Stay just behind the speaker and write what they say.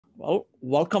Well,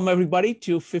 welcome everybody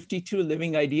to 52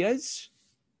 Living Ideas.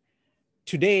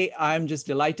 Today, I'm just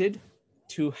delighted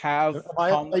to have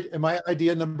Tom. Am I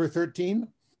idea number 13?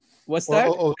 What's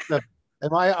or that? 007?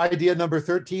 Am I idea number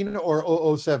 13 or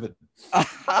 007?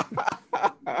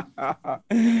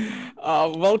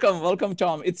 Welcome,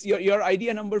 Tom. It's your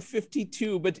idea number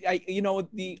 52, but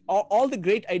all the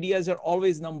great ideas are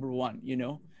always number one,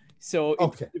 So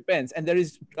it depends. And there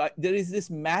is this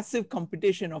massive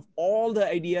competition of all the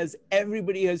ideas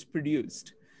everybody has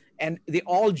produced, and they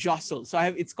all jostle. So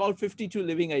it's called 52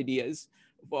 Living Ideas,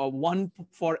 one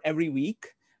for every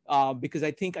week, because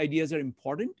I think ideas are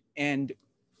important and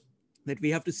that we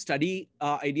have to study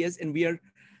ideas. And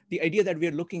the idea that we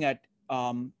are looking at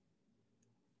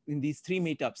in these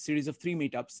series of three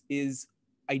meetups is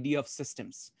idea of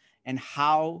systems and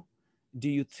how do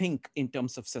you think in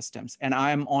terms of systems. And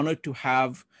I am honored to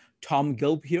have Tom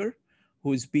Gilb here,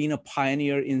 who's been a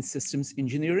pioneer in systems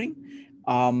engineering.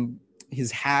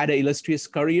 He's had an illustrious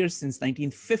career since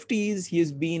 1950s. He has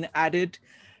been at it,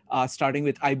 starting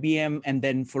with IBM, and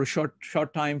then for a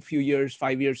short time, few years,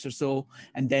 5 years or so,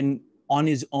 and then on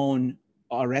his own,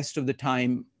 rest of the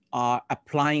time,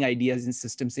 applying ideas in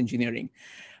systems engineering.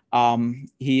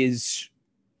 He is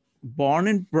born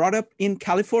and brought up in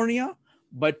California,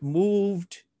 but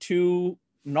moved to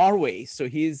Norway. So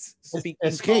he's speaking.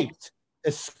 Escaped.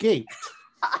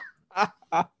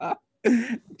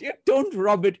 Don't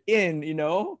rub it in,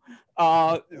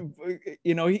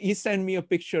 he sent me a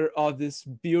picture of this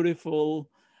beautiful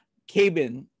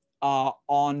cabin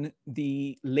on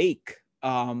the lake.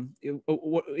 What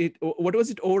was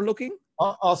it overlooking?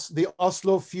 The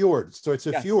Oslo Fjord. So it's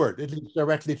a Yes. fjord. It leads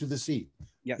directly to the sea.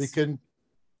 Yes.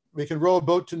 We can row a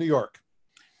boat to New York.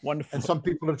 Wonderful. And some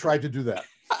people have tried to do that.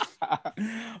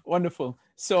 Wonderful.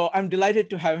 So I'm delighted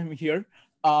to have him here.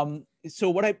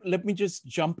 Let me just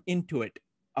jump into it.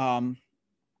 One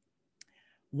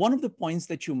of the points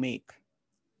that you make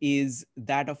is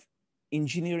that of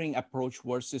engineering approach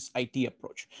versus IT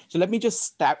approach. So let me just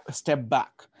step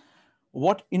back.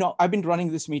 I've been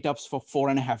running these meetups for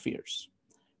 4.5 years.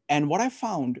 And what I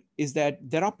found is that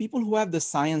there are people who have the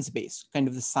science base, kind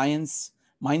of the science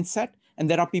mindset, and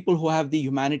there are people who have the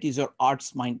humanities or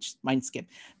arts mindscape.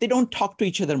 They don't talk to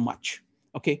each other much,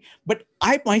 okay? But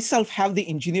I myself have the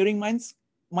engineering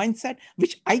mindset,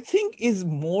 which I think is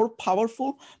more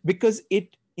powerful because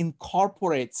it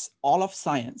incorporates all of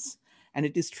science and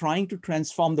it is trying to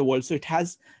transform the world. So it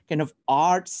has kind of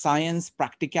art, science,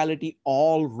 practicality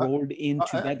all rolled in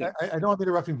together. I know I'm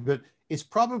interrupting, but it's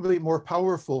probably more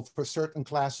powerful for certain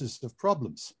classes of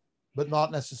problems, but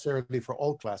not necessarily for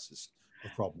all classes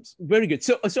of problems. Very good.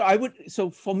 So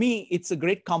for me, it's a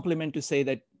great compliment to say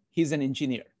that he's an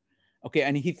engineer, okay,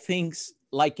 and he thinks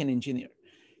like an engineer.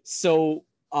 So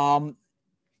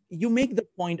you make the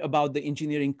point about the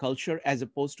engineering culture as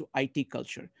opposed to IT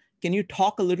culture. Can you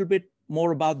talk a little bit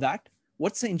more about that?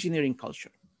 What's the engineering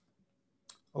culture?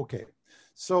 Okay,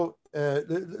 so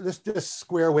let's just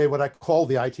square away what I call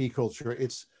the IT culture.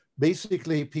 It's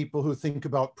basically people who think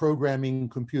about programming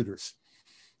computers.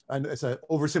 And it's an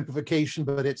oversimplification,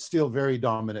 but it's still very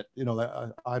dominant.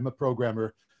 I'm a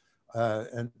programmer,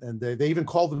 and they even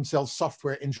call themselves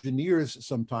software engineers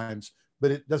sometimes,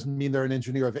 but it doesn't mean they're an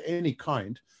engineer of any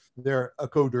kind. They're a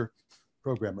coder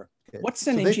programmer. Okay. What's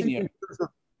an engineer?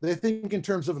 They think in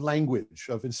terms of language,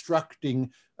 of instructing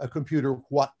a computer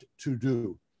what to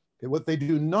do. Okay. What they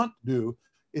do not do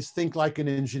is think like an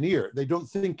engineer. They don't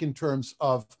think in terms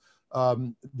of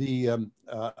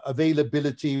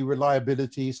availability,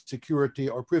 reliability, security,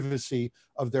 or privacy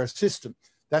of their system.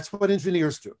 That's what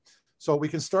engineers do. So we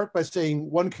can start by saying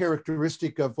one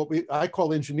characteristic of what I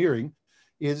call engineering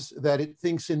is that it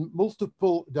thinks in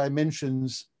multiple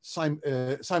dimensions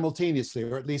simultaneously,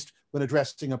 or at least when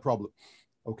addressing a problem.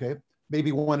 Okay,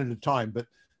 maybe one at a time, but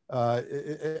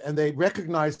and they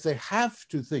recognize they have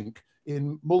to think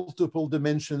in multiple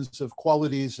dimensions of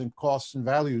qualities and costs and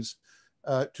values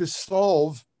to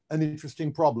solve an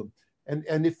interesting problem.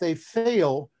 And if they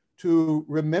fail to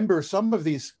remember some of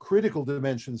these critical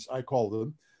dimensions, I call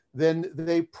them, then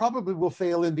they probably will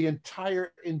fail in the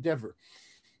entire endeavor.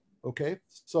 Okay,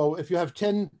 so if you have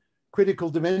 10 critical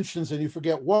dimensions and you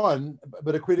forget one,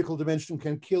 but a critical dimension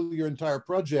can kill your entire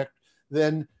project,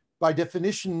 then by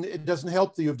definition, it doesn't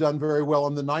help that you've done very well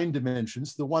on the 9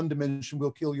 dimensions. The 1 dimension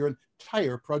will kill your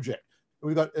entire project.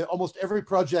 We've got almost every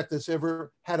project that's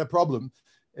ever had a problem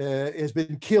has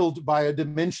been killed by a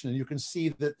dimension. And you can see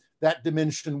that that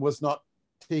dimension was not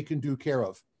taken due care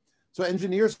of. So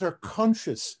engineers are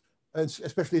conscious,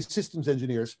 especially systems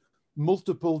engineers,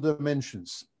 multiple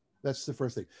dimensions. That's the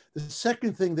first thing. The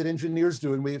second thing that engineers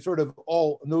do, and we sort of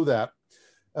all know that,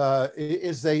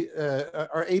 is they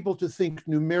are able to think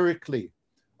numerically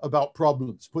about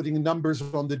problems, putting numbers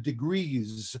on the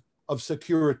degrees of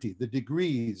security, the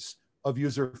degrees of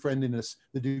user friendliness,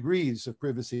 the degrees of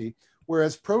privacy,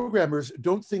 whereas programmers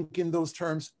don't think in those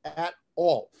terms at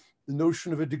all. The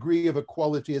notion of a degree of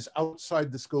equality is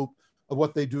outside the scope of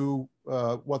what they do,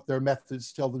 what their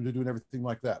methods tell them to do, and everything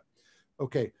like that.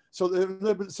 Okay, so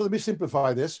let me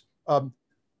simplify this.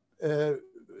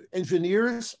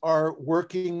 Engineers are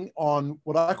working on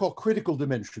what I call critical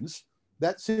dimensions.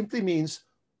 That simply means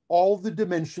all the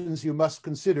dimensions you must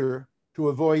consider to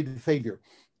avoid failure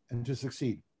and to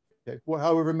succeed, okay? Well,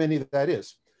 however many that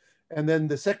is. And then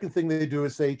the second thing they do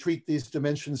is they treat these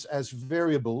dimensions as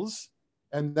variables,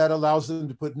 and that allows them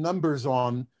to put numbers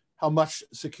on how much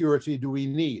security do we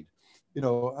need? You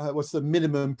know, what's the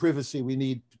minimum privacy we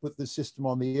need to put the system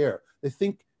on the air? They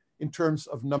think in terms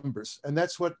of numbers, and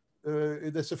that's what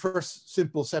that's the first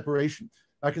simple separation.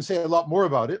 I can say a lot more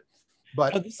about it,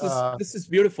 but this is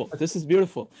beautiful. This is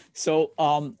beautiful. So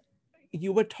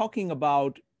you were talking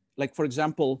about, like, for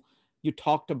example, you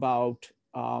talked about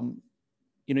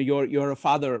you know, you're the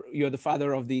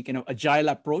father of the kind of agile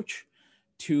approach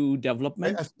to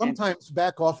development. I sometimes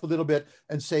back off a little bit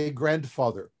and say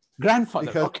grandfather. Grandfather,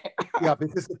 because, okay. Yeah,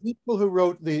 because the people who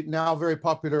wrote the now very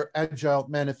popular Agile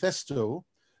Manifesto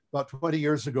about 20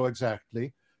 years ago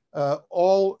exactly, I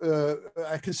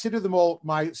consider them all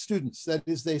my students. That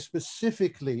is, they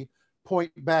specifically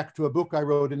point back to a book I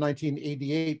wrote in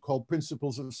 1988 called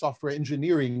Principles of Software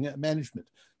Engineering Management.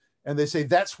 And they say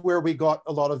that's where we got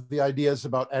a lot of the ideas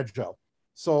about Agile.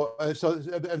 So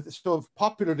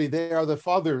popularly, they are the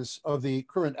fathers of the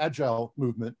current Agile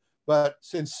movement. But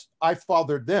since I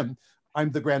fathered them,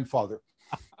 I'm the grandfather.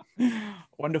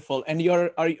 Wonderful. And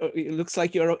it looks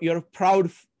like you're a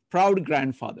proud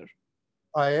grandfather.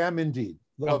 I am indeed.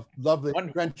 Love the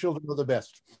wonderful. Grandchildren are the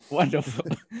best. Wonderful.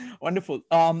 Wonderful.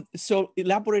 So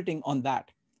elaborating on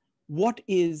that, what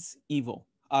is Evo?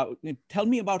 Tell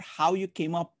me about how you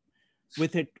came up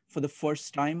with it for the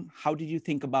first time. How did you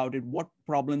think about it? What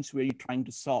problems were you trying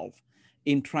to solve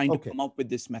in trying to come up with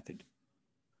this method?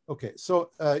 Okay,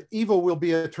 so Evo will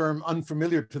be a term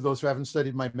unfamiliar to those who haven't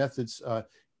studied my methods,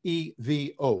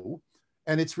 EVO,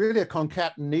 and it's really a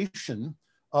concatenation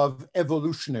of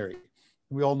evolutionary.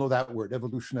 We all know that word,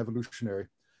 evolution, evolutionary.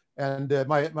 And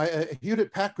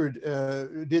Hewlett Packard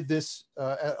did this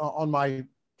on my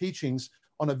teachings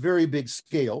on a very big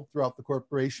scale throughout the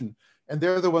corporation. And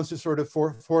they're the ones who sort of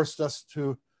forced us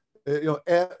to,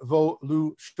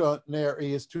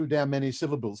 evolutionary is too damn many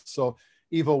syllables. So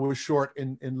Evo was short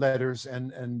in letters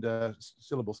and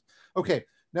syllables. Okay,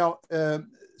 now,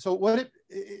 so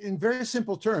in very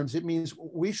simple terms, it means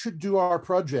we should do our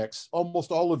projects,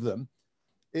 almost all of them,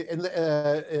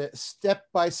 step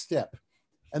by step.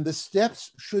 And the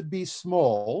steps should be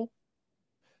small,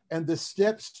 and the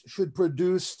steps should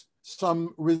produce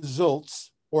some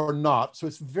results or not. So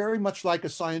it's very much like a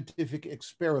scientific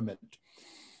experiment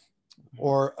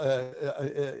or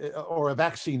a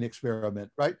vaccine experiment,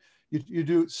 right? You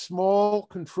do small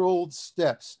controlled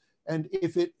steps. And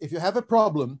if you have a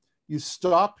problem, you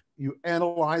stop, you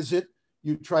analyze it,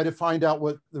 you try to find out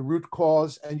what the root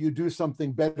cause, and you do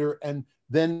something better, and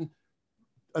then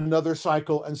another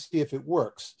cycle and see if it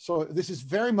works. So this is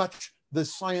very much the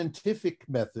scientific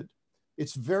method.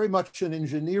 It's very much an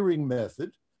engineering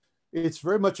method. It's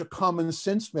very much a common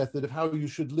sense method of how you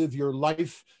should live your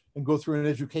life and go through an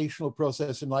educational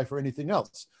process in life or anything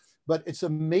else. But it's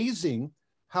amazing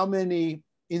how many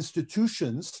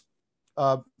institutions,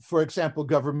 for example,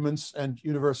 governments and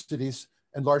universities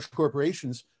and large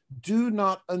corporations, do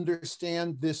not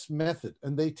understand this method.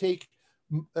 And they take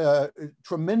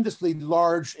tremendously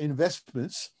large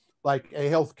investments, like a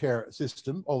healthcare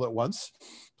system all at once,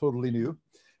 totally new,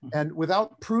 and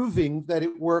without proving that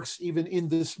it works even in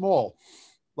the small,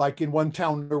 like in one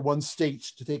town or one state,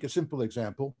 to take a simple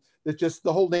example, that just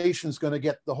the whole nation's going to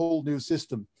get the whole new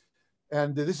system.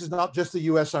 And this is not just the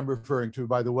US I'm referring to,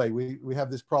 by the way. We have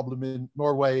this problem in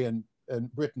Norway and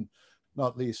Britain,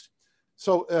 not least.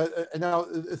 So now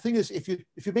the thing is, if you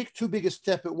make too big a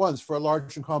step at once for a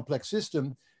large and complex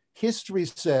system, history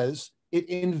says it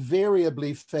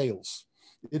invariably fails.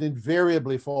 It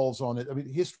invariably falls on it. I mean,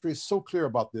 history is so clear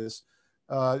about this.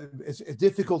 It's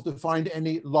difficult to find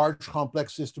any large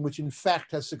complex system which in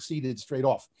fact has succeeded straight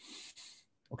off.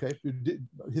 Okay,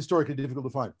 historically difficult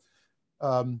to find.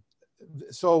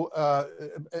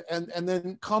 And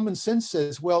then common sense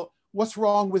says, well, what's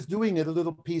wrong with doing it a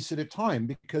little piece at a time?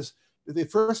 Because the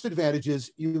first advantage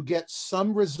is you get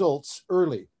some results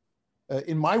early.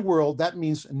 In my world, that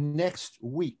means next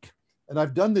week. And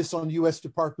I've done this on US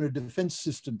Department of Defense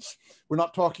systems. We're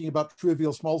not talking about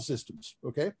trivial small systems,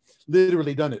 okay?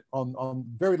 Literally done it on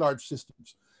very large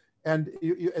systems. And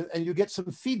you get some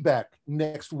feedback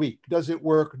next week. Does it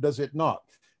work? Does it not?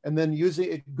 And then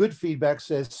using it, good feedback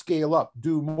says scale up,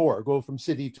 do more, go from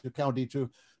city to county to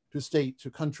state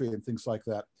to country and things like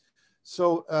that.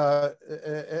 So the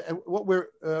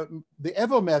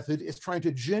EVO method is trying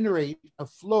to generate a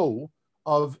flow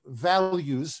of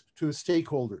values to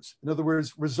stakeholders. In other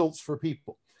words, results for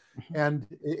people. And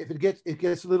if it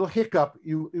gets a little hiccup,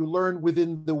 you learn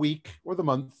within the week or the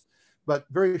month, but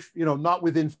not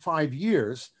within 5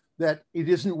 years, that it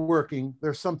isn't working.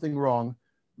 There's something wrong.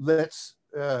 Let's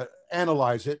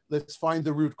analyze it. Let's find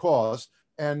the root cause,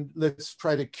 and let's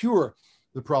try to cure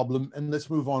the problem, and let's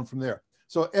move on from there.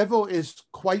 So EVO is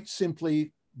quite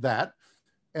simply that.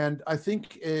 And I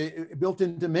think built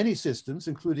into many systems,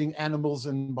 including animals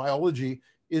and biology,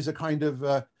 is a kind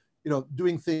of,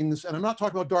 doing things. And I'm not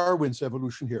talking about Darwin's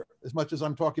evolution here, as much as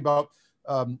I'm talking about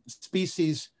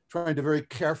species trying to very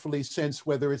carefully sense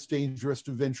whether it's dangerous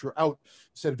to venture out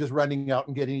instead of just running out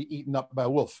and getting eaten up by a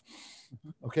wolf.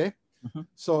 Okay?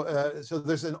 So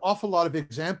there's an awful lot of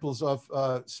examples of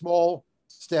small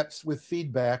steps with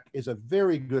feedback is a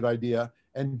very good idea,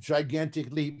 and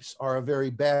gigantic leaps are a very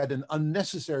bad and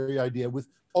unnecessary idea with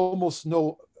almost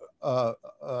no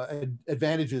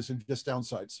advantages and just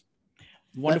downsides.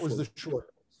 Wonderful. That was the short.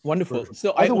 Wonderful. Version.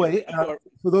 So by the way,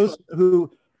 for those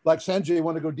who, like Sanjay,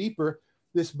 want to go deeper,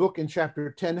 this book in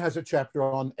chapter 10 has a chapter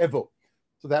on EVO.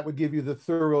 So that would give you the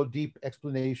thorough, deep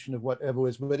explanation of what EVO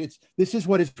is. But this is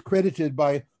what is credited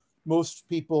by most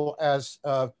people as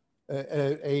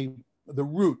the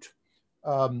root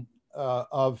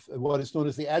of what is known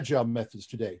as the agile methods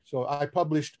today. So I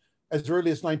published as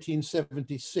early as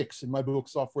 1976 in my book,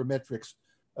 Software Metrics,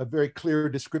 a very clear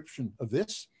description of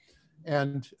this.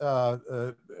 And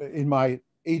in my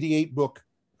 88 book,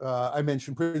 I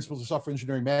mentioned Principles of Software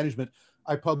Engineering Management.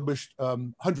 I published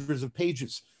hundreds of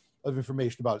pages of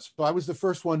information about it. So I was the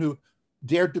first one who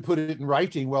dared to put it in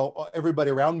writing. Well, everybody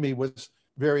around me was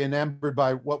very enamored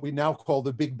by what we now call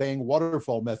the Big Bang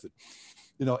waterfall method.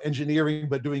 Engineering,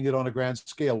 but doing it on a grand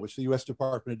scale, which the US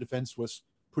Department of Defense was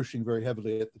pushing very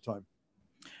heavily at the time.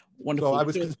 Wonderful. So I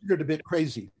was considered a bit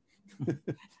crazy.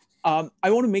 I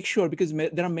want to make sure, because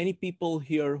there are many people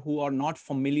here who are not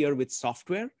familiar with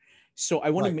software. So I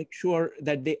want to make sure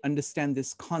that they understand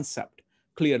this concept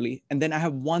clearly. And then I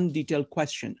have one detailed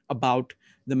question about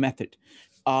the method.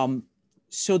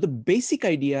 So the basic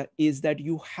idea is that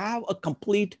you have a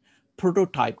complete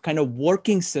prototype, kind of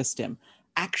working system,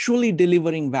 actually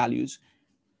delivering values.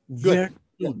 Good.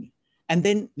 Yeah. And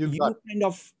then you kind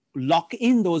of lock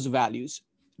in those values,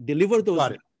 deliver those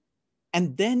values,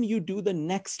 and then you do the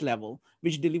next level,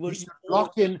 which delivers.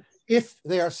 Lock in if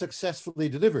they are successfully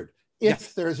delivered.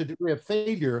 If there's a degree of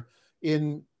failure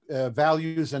in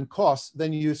values and costs,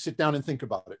 then you sit down and think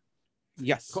about it.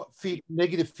 Yes.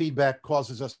 Negative feedback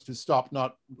causes us to stop,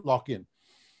 not lock in.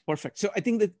 Perfect. So I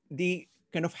think that the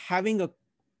kind of having a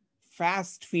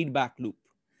fast feedback loop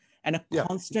and a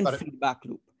constant feedback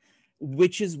loop,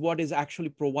 which is what is actually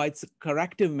provides a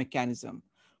corrective mechanism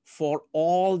for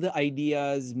all the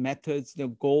ideas, methods,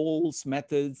 goals,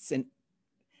 methods, and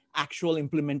actual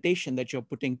implementation that you're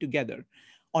putting together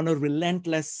on a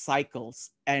relentless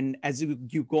cycles. And as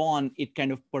you go on, it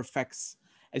kind of perfects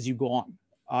as you go on.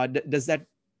 Does that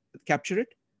capture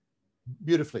it?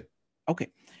 Beautifully. Okay.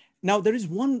 Now, there is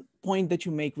one point that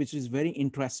you make, which is very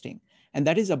interesting, and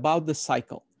that is about the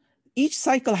cycle. Each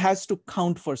cycle has to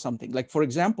count for something. Like, for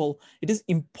example, it is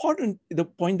important, the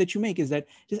point that you make is that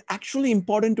it is actually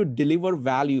important to deliver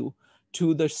value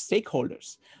to the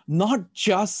stakeholders, not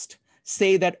just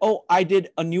say that, oh, I did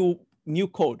a new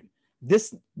code.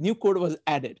 This new code was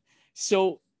added.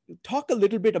 So talk a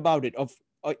little bit about it, of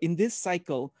in this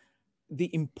cycle,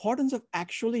 the importance of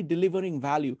actually delivering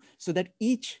value so that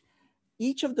each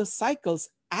of the cycles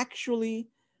actually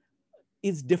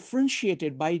is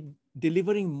differentiated by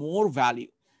delivering more value,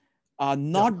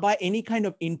 not by any kind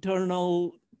of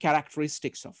internal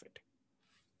characteristics of it.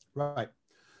 Right.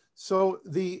 So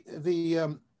the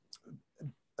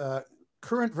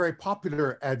current very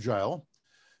popular agile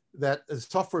that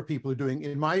software people are doing,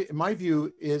 in my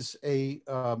view, is a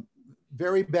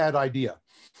very bad idea.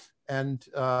 And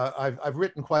I've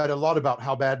written quite a lot about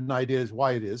how bad an idea is,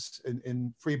 why it is.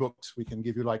 In free books, we can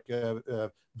give you like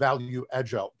Value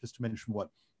Agile, just to mention one.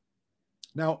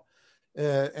 Now,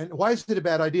 and why is it a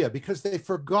bad idea? Because they've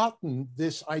forgotten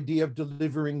this idea of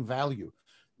delivering value.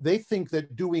 They think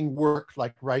that doing work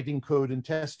like writing code and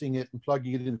testing it and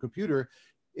plugging it in the computer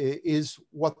is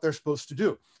what they're supposed to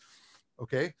do.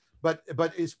 Okay, but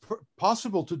it's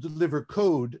possible to deliver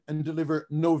code and deliver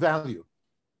no value.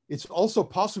 It's also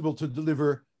possible to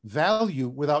deliver value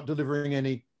without delivering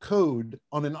any code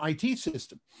on an IT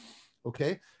system,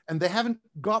 okay? And they haven't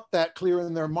got that clear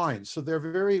in their minds. So they're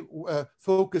very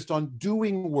focused on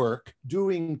doing work,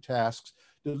 doing tasks,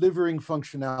 delivering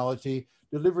functionality,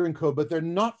 delivering code, but they're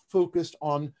not focused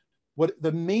on what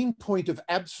the main point of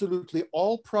absolutely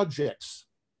all projects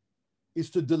is: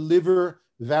 to deliver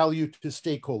value to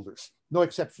stakeholders, no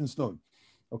exceptions known,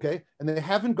 okay? And they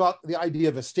haven't got the idea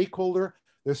of a stakeholder.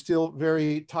 They're still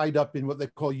very tied up in what they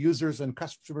call users and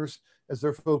customers as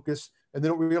their focus. And they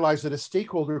don't realize that a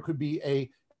stakeholder could be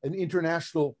an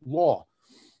international law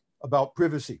about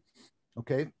privacy,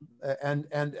 okay? And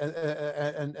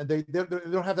they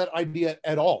don't have that idea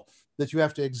at all, that you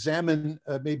have to examine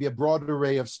maybe a broad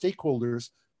array of stakeholders,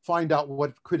 find out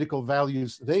what critical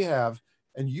values they have,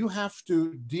 and you have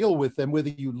to deal with them whether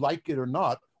you like it or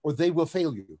not, or they will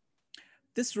fail you.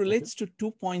 This relates to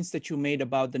 2 points that you made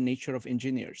about the nature of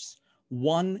engineers.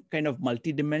 One, kind of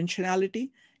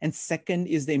multidimensionality, and second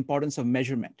is the importance of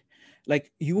measurement.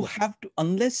 Like you have to,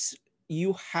 unless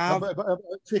you have... I've got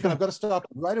to stop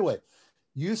right away.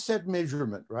 You said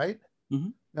measurement, right? Mm-hmm.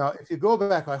 Now, if you go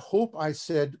back, I hope I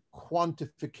said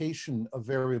quantification of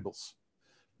variables.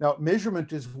 Now,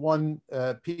 measurement is one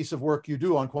piece of work you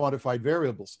do on quantified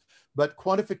variables, but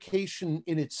quantification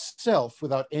in itself,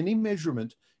 without any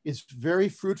measurement, is very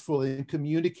fruitful in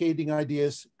communicating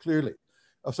ideas clearly.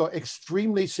 So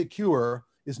extremely secure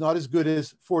is not as good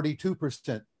as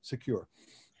 42% secure.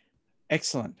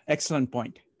 Excellent, excellent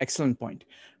point, excellent point.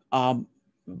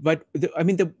 But I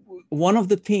mean, one of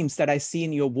the themes that I see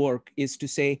in your work is to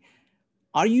say,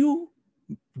 do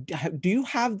you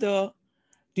have the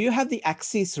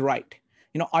axis right?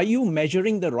 You know, are you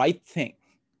measuring the right thing?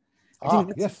 I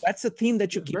think that's a theme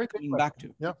that you keep coming back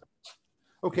to. Yeah.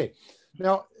 Okay.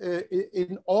 Now,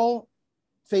 in all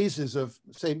phases of,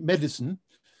 say, medicine,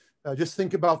 just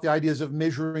think about the ideas of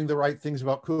measuring the right things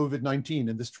about COVID-19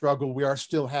 and the struggle we are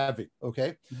still having,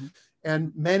 okay? Mm-hmm.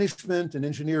 And management and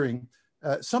engineering,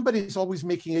 somebody's always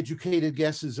making educated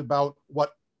guesses about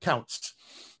what counts,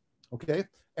 okay?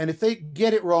 And if they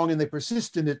get it wrong and they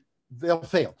persist in it, they'll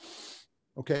fail,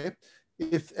 okay?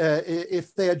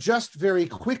 If they adjust very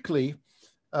quickly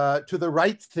to the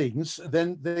right things,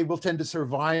 then they will tend to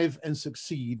survive and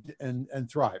succeed and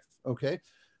thrive, okay?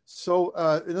 So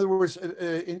in other words,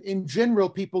 in general,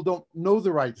 people don't know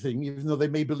the right thing, even though they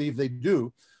may believe they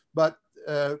do. But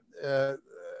the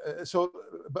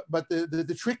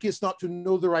trick is not to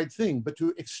know the right thing, but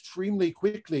to extremely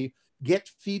quickly get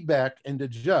feedback and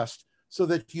adjust so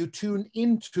that you tune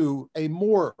into a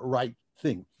more right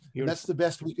thing. And that's the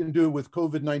best we can do with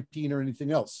COVID-19 or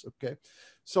anything else, okay?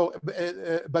 So,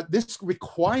 but this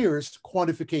requires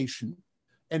quantification,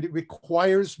 and it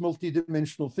requires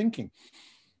multidimensional thinking.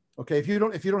 Okay, if you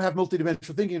don't have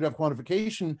multidimensional thinking, you don't have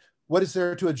quantification, what is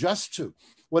there to adjust to?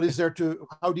 What is there to,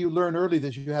 how do you learn early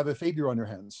that you have a failure on your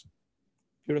hands?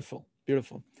 Beautiful,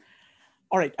 beautiful.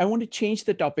 All right, I want to change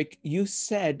the topic. You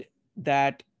said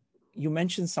that, you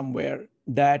mentioned somewhere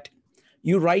that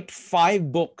you write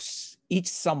 5 books each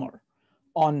summer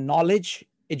on knowledge,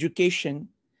 education,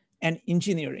 and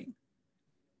engineering.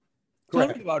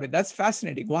 Correct. Tell me about it. That's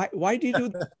fascinating. Why do you do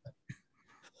that?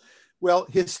 Well,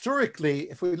 historically,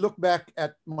 if we look back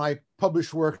at my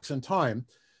published works in time,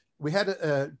 we had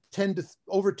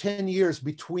over 10 years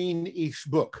between each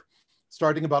book,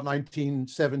 starting about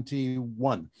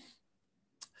 1971.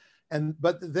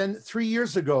 But then 3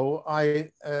 years ago, I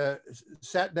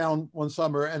sat down one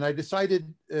summer and I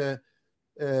decided to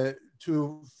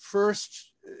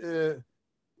first,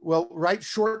 write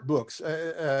short books,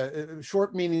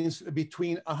 short meanings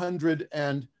between 100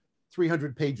 and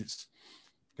 300 pages.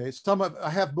 Okay, I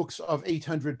have books of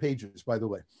 800 pages, by the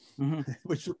way, mm-hmm.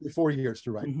 which took me 4 years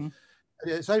to write. Mm-hmm. I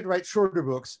decided to write shorter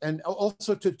books and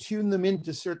also to tune them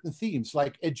into certain themes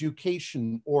like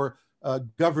education or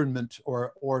government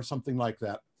or something like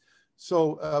that.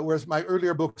 So whereas my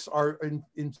earlier books are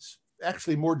in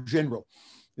actually more general,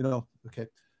 you know, okay.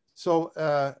 So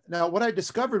now what I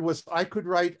discovered was I could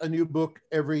write a new book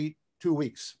every 2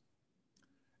 weeks.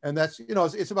 And that's, you know,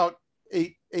 it's about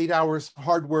eight hours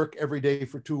hard work every day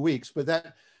for 2 weeks, but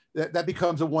that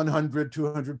becomes a 100,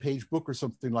 200 page book or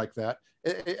something like that.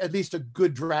 At least a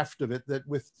good draft of it that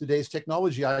with today's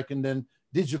technology, I can then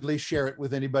digitally share it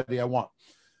with anybody I want.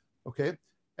 Okay.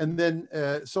 And then,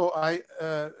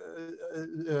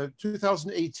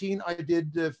 2018, I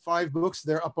did 5 books.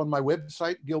 They're up on my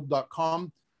website,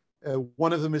 gilb.com.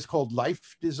 One of them is called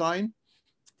Life Design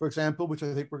for example, which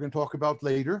I think we're going to talk about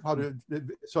later.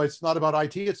 So it's not about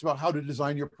IT, it's about how to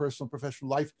design your personal professional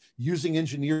life using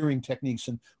engineering techniques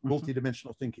and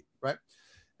multidimensional thinking, right?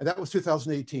 And that was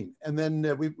 2018. And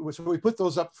then we put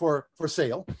those up for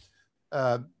sale.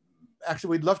 Actually,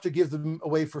 we'd love to give them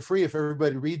away for free if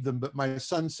everybody read them. But my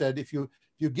son said, if you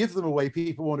give them away,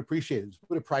 people won't appreciate it. Just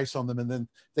put a price on them, and then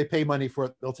they pay money for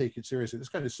it. They'll take it seriously. It's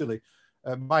kind of silly.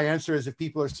 My answer is, if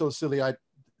people are so silly, I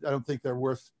don't think they're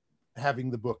worth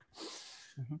having the book.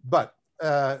 But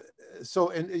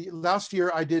last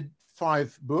year I did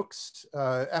 5 books.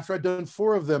 After I'd done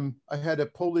 4 of them, I had a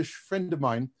Polish friend of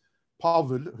mine,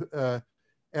 Pavel,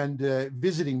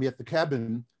 visiting me at the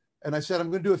cabin. And I said, I'm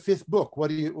going to do a 5th book. What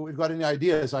got any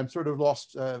ideas? I'm sort of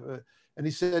lost. And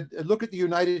he said, look at the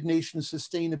United Nations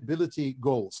sustainability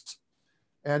goals.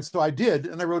 And so I did,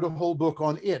 and I wrote a whole book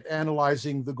on it,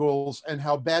 analyzing the goals and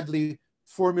how badly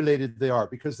formulated they are,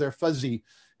 because they're fuzzy,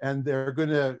 and we're going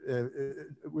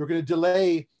to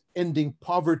delay ending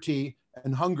poverty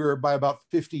and hunger by about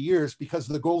 50 years because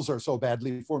the goals are so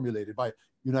badly formulated by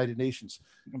United Nations.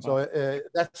 So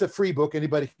that's a free book.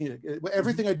 Anybody can,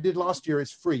 everything I did last year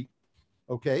is free.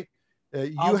 Okay.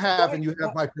 You have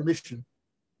my permission.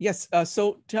 Yes.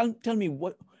 So tell me,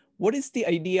 what is the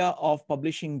idea of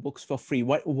publishing books for free?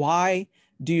 Why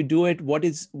do you do it? What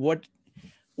is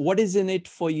in it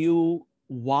for you?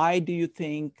 Why do you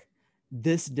think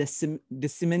this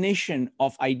dissemination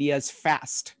of ideas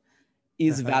fast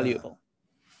is valuable?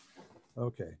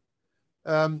 Okay.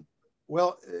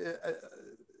 Well,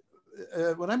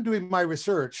 when I'm doing my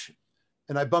research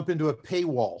and I bump into a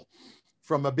paywall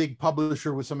from a big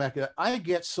publisher with some, I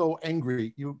get so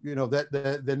angry, you know, that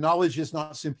the knowledge is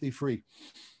not simply free.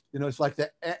 You know, it's like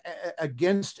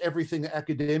against everything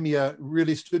academia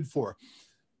really stood for.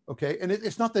 Okay. And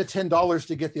it's not the $10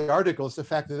 to get the article, it's the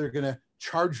fact that they're going to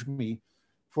charge me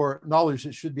for knowledge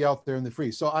that should be out there in the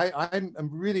free. So I'm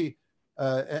really,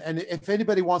 and if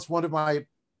anybody wants one of my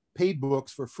paid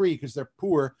books for free because they're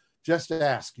poor, just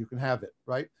ask, you can have it,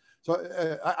 right?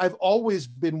 So I've always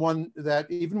been one that,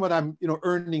 even when I'm, you know,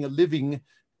 earning a living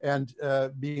and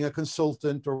being a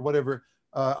consultant or whatever,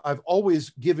 I've always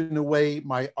given away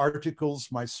my articles,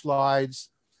 my slides.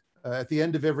 At the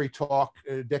end of every talk,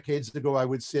 decades ago, I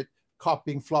would sit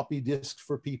copying floppy disks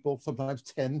for people, sometimes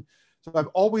 10. So I've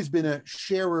always been a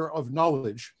sharer of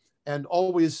knowledge and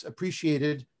always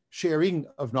appreciated sharing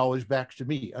of knowledge back to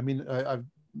me. I mean,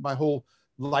 my whole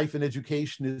life and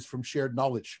education is from shared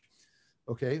knowledge.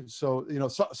 Okay, so, you know,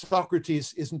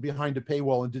 Socrates isn't behind a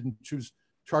paywall and didn't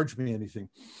charge me anything.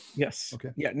 Yes.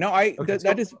 Okay. Yeah. No,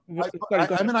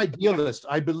 I'm an idealist.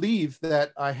 I believe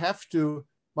that I have to,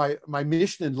 my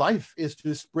mission in life is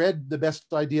to spread the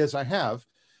best ideas I have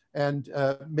and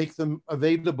make them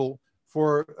available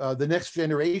for the next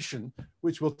generation,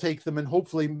 which will take them and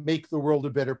hopefully make the world a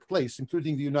better place,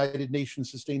 including the United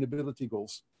Nations sustainability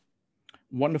goals.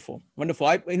 Wonderful. Wonderful.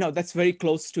 That's very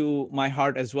close to my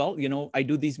heart as well. You know, I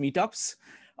do these meetups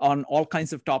on all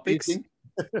kinds of topics.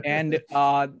 And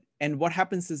what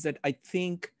happens is that I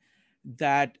think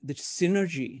that the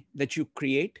synergy that you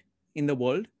create in the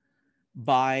world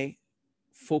by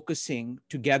focusing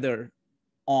together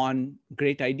on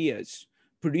great ideas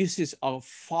produces a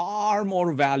far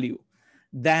more value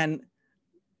than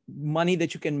money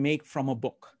that you can make from a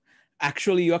book.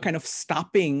 Actually, you're kind of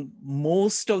stopping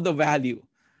most of the value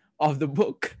of the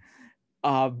book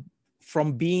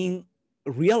from being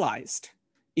realized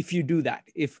if you do that.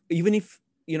 Even if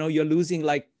you know you're losing,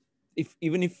 like,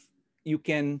 even if you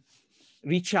can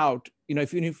reach out, you know,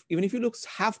 even if you lose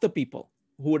half the people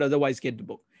who would otherwise get the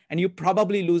book, and you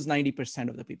probably lose 90%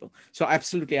 of the people. So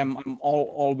absolutely, I'm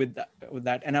all with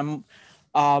that, and I'm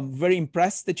very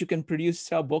impressed that you can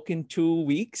produce a book in 2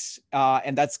 weeks,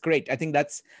 and that's great. I think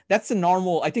that's a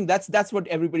normal. I think that's what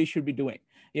everybody should be doing.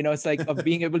 You know, it's like of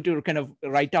being able to kind of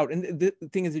write out. And the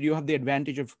thing is that you have the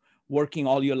advantage of working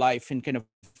all your life and kind of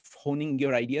honing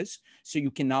your ideas, so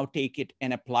you can now take it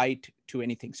and apply it to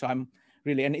anything. So I'm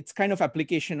really, and it's kind of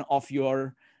application of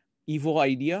your Evo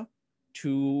idea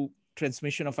to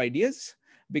transmission of ideas,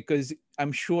 because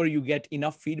I'm sure you get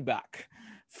enough feedback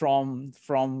from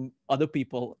other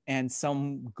people, and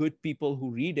some good people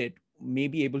who read it may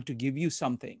be able to give you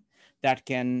something that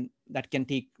can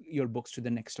take your books to the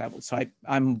next level. So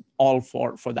I'm all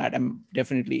for that. I'm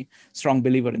definitely a strong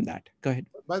believer in that. Go ahead.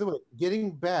 By the way,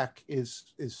 getting back is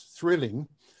thrilling.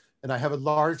 And I have a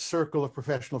large circle of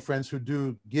professional friends who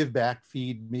do give back,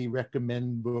 feed me,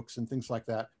 recommend books and things like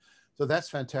that. So that's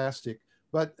fantastic.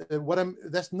 But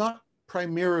that's not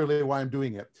primarily why I'm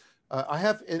doing it. I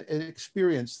have an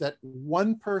experience that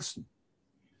one person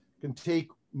can take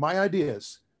my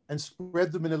ideas and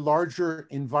spread them in a larger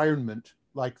environment,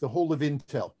 like the whole of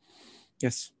Intel.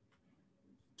 Yes.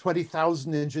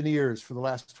 20,000 engineers for the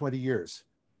last 20 years.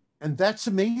 And that's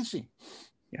amazing.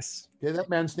 Yes. Okay, that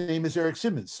man's name is Eric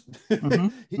Simmons. Mm-hmm.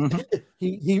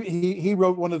 He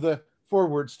wrote one of the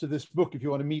forewords to this book, if you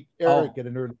want to meet Eric at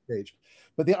an early stage.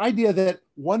 But the idea that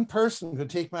one person can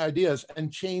take my ideas and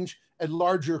change a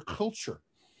larger culture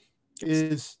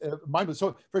is mind-blowing.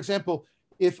 So, for example,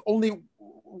 if only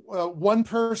one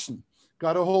person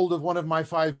got a hold of one of my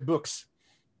 5 books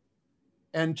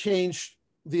and changed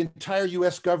the entire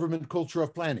US government culture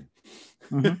of planning.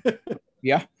 Mm-hmm.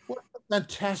 Yeah. What a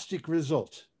fantastic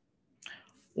result.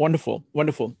 Wonderful,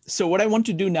 wonderful. So what I want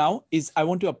to do now is I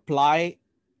want to apply,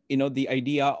 the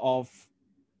idea of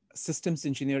systems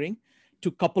engineering to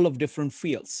a couple of different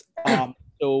fields.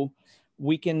 So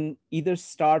we can either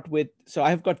start with, so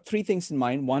I've got 3 things in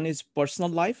mind. One is personal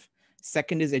life,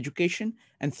 second is education,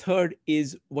 and third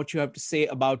is what you have to say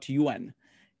about UN.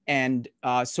 And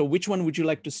so which one would you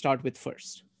like to start with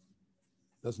first?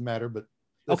 Doesn't matter, but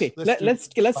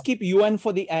let's keep UN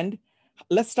for the end.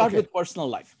 Let's start with personal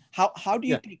life. How do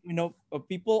you think,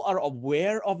 people are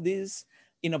aware of this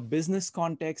in a business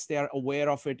context, they are aware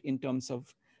of it in terms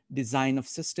of design of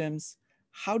systems.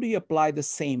 How do you apply the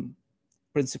same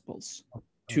principles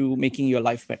to making your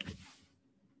life better?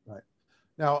 Right.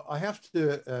 Now, I have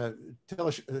to tell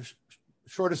a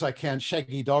short as I can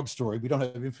shaggy dog story. We don't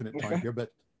have infinite time here, but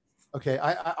okay.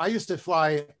 I used to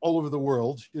fly all over the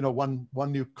world,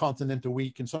 one new continent a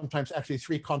week, and sometimes actually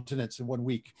 3 continents in 1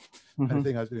 week, kind of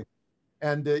thing I was doing.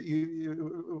 And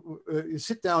you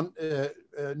sit down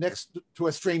next to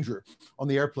a stranger on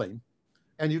the airplane,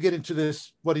 and you get into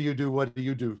this "what do you do? What do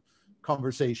you do?"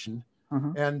 conversation.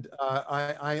 And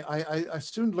I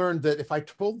soon learned that if I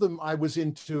told them I was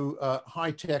into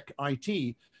high-tech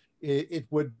IT, it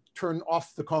would turn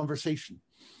off the conversation.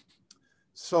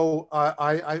 So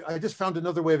I just found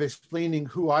another way of explaining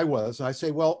who I was. And I say,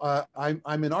 well,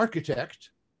 I'm an architect,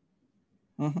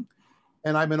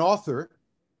 and I'm an author,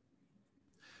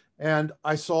 and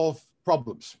I solve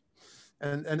problems.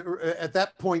 And at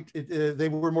that point, they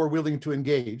were more willing to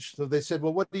engage. So they said,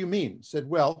 well, what do you mean? I said,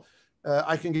 well,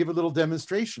 I can give a little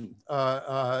demonstration.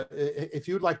 If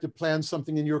you'd like to plan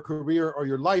something in your career or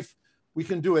your life, we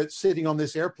can do it sitting on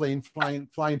this airplane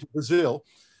flying to Brazil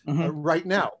right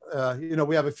now.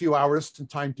 We have a few hours and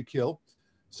time to kill.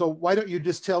 So why don't you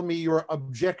just tell me your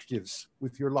objectives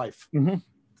with your life?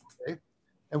 Okay?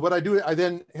 And what I do, I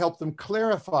then help them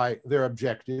clarify their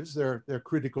objectives, their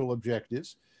critical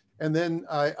objectives. And then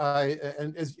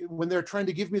when they're trying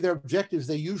to give me their objectives,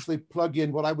 they usually plug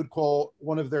in what I would call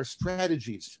one of their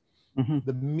strategies,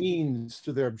 the means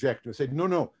to their objective. I say,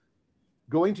 no,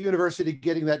 going to university,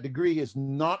 getting that degree is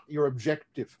not your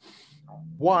objective.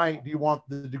 Why do you want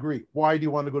the degree? Why do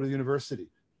you want to go to university?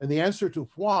 And the answer to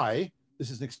why,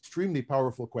 this is an extremely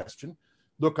powerful question.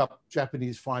 Look up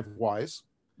Japanese 5 whys.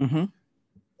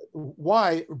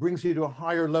 Why brings you to a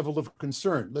higher level of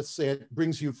concern. Let's say it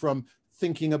brings you from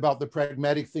thinking about the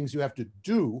pragmatic things you have to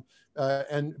do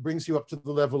and brings you up to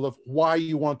the level of why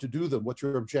you want to do them, what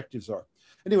your objectives are.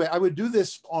 Anyway, I would do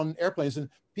this on airplanes, and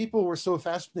people were so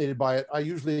fascinated by it. I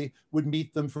usually would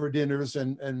meet them for dinners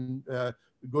and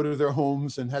go to their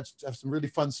homes and have some really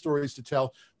fun stories to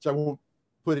tell, which I won't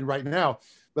put in right now.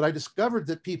 But I discovered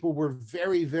that people were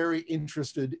very, very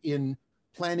interested in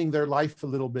planning their life a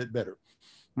little bit better.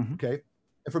 Okay.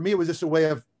 And for me, it was just a way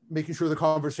of making sure the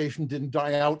conversation didn't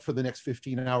die out for the next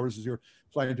 15 hours as you're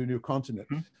flying to a new continent.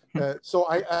 So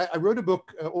I wrote a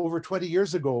book over 20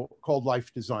 years ago called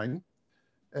Life Design.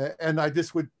 And I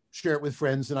just would share it with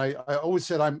friends. And I always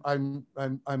said, I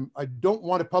don't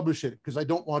want to publish it because I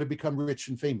don't want to become rich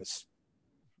and famous.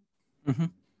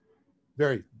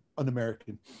 Very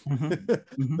un-American.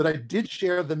 But I did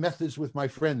share the methods with my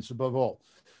friends above all.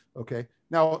 Okay.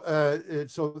 Now,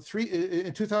 so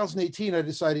in 2018, I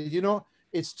decided,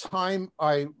 it's time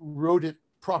I wrote it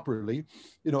properly,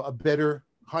 a better,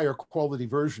 higher quality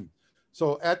version.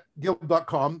 So at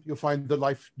gilb.com, you'll find the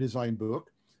Life Design book.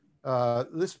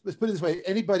 Let's put it this way.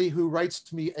 Anybody who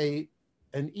writes me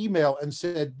an email and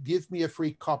said, give me a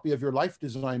free copy of your Life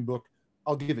Design book,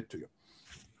 I'll give it to you.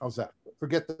 How's that?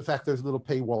 Forget the fact there's a little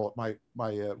paywall at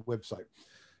my website.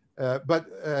 But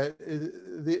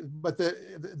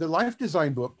the Life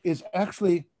Design book is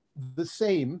actually the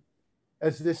same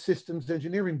as this systems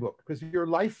engineering book, because your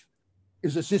life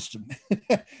is a system,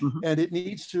 and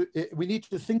we need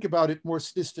to think about it more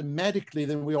systematically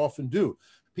than we often do.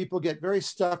 People get very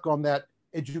stuck on that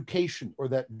education or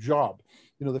that job,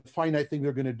 the finite thing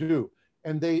they're going to do.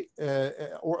 and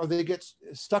or they get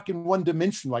stuck in one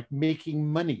dimension, like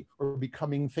making money or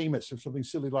becoming famous or something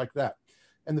silly like that.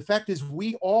 And the fact is,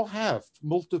 we all have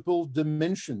multiple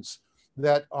dimensions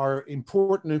that are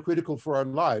important and critical for our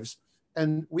lives.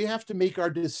 And we have to make our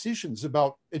decisions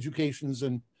about educations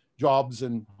and jobs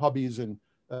and hobbies and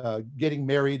getting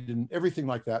married and everything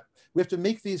like that. We have to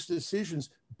make these decisions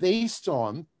based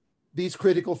on these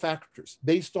critical factors,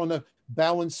 based on a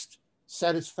balanced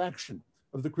satisfaction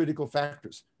of the critical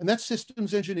factors. And that's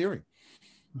systems engineering.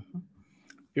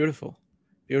 Beautiful,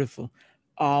 beautiful.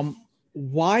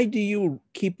 Why do you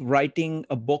keep writing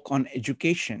a book on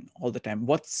education all the time?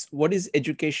 What is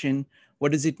education?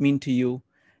 What does it mean to you?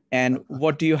 And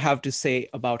what do you have to say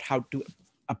about how to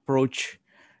approach,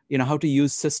 how to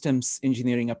use systems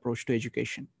engineering approach to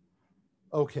education?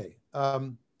 Okay.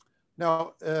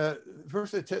 Now,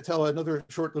 first I tell another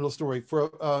short little story. For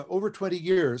over 20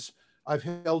 years, I've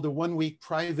held a one-week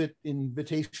private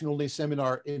invitation-only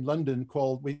seminar in London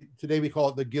called, today we call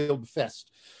it the Gilb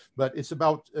Fest, but it's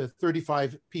about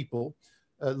 35 people,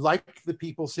 like the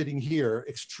people sitting here,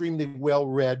 extremely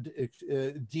well-read,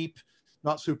 deep,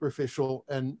 not superficial,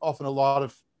 and often a lot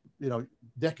of,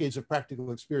 decades of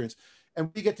practical experience. And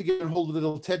we get together and hold a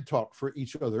little TED Talk for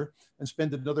each other and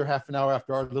spend another half an hour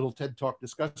after our little TED Talk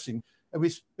discussing. And we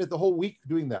spent the whole week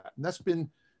doing that. And that's been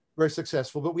very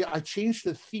successful. But I changed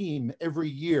the theme every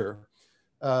year.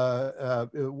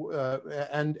 And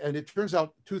it turns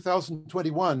out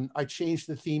 2021, I changed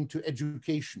the theme to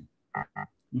education.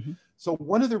 Mm-hmm. So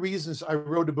one of the reasons I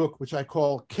wrote a book, which I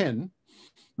call Ken,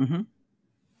 mm-hmm.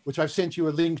 which I've sent you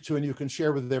a link to and you can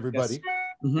share with everybody, yes.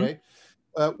 Mm-hmm. Okay,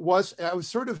 was I was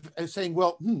sort of saying,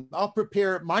 well, I'll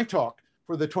prepare my talk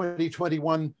for the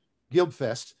 2021 Gilb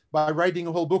Fest by writing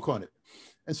a whole book on it.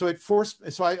 And so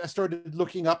so I started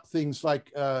looking up things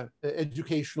like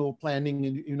educational planning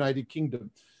in the United Kingdom,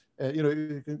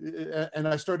 and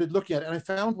I started looking at it, and I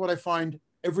found what I find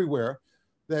everywhere,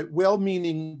 that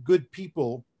well-meaning good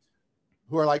people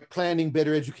who are like planning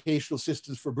better educational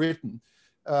systems for Britain,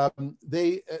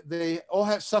 they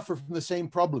all suffer from the same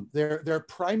problem. Their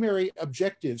primary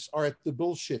objectives are at the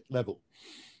bullshit level.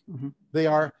 Mm-hmm. They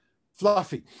are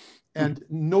fluffy, and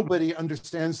nobody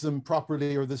understands them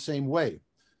properly or the same way.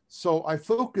 So I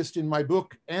focused in my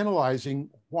book analyzing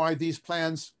why these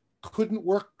plans couldn't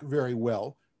work very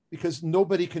well, because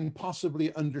nobody can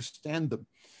possibly understand them.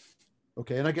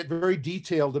 Okay, and I get very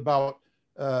detailed about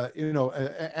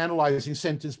analyzing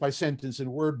sentence by sentence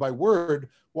and word by word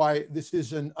why this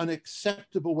is an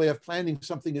unacceptable way of planning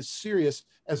something as serious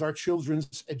as our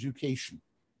children's education.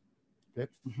 Okay,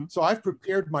 mm-hmm. So I've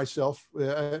prepared myself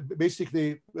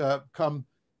basically come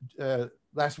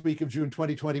last week of June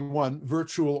 2021,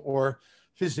 virtual or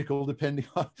physical, depending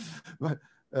on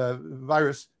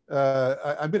virus.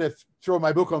 I'm going to throw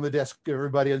my book on the desk,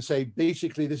 everybody, and say,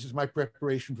 basically, this is my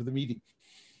preparation for the meeting.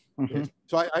 Mm-hmm.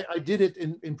 So I did it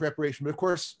in preparation, but of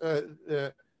course,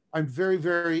 I'm very,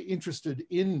 very interested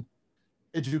in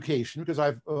education because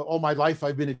all my life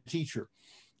I've been a teacher,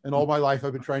 and all my life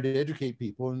I've been trying to educate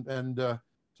people, and so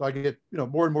I get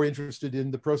more and more interested in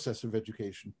the process of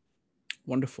education.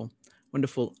 Wonderful,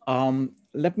 wonderful.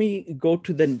 Let me go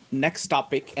to the next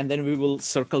topic, and then we will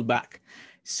circle back.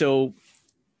 So,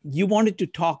 you wanted to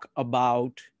talk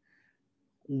about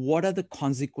what are the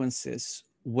consequences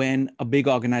when a big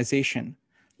organization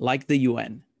like the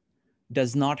UN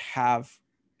does not have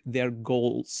their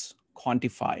goals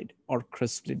quantified or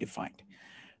crisply defined.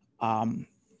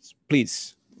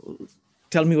 Please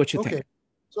tell me what you think.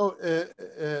 So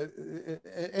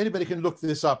anybody can look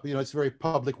this up. It's very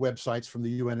public websites from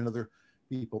the UN and other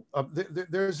people.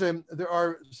 There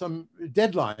are some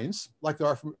deadlines, like there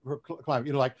are for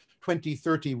climate. Like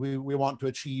 2030, we want to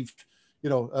achieve,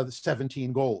 the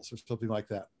 17 goals or something like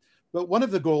that. But one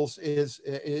of the goals is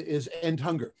end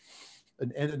hunger,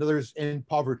 and another is end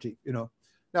poverty.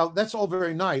 Now that's all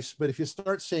very nice, but if you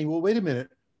start saying, well, wait a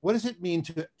minute, what does it mean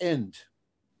to end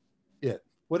it?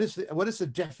 What is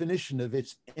the definition of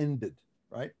it's ended,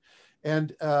 right?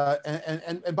 And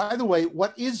by the way,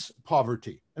 what is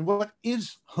poverty and what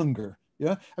is hunger?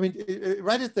 Yeah, I mean,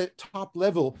 right at the top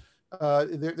level,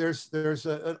 there's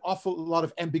an awful lot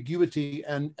of ambiguity,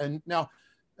 and now.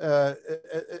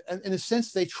 And in a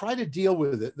sense, they try to deal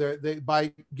with it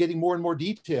by getting more and more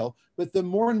detail, but the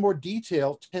more and more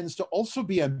detail tends to also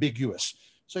be ambiguous.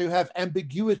 So you have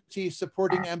ambiguity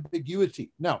supporting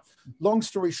ambiguity. Now, long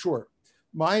story short,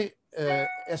 my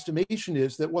estimation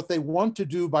is that what they want to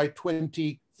do by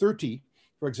 2030,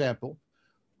 for example,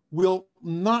 will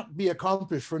not be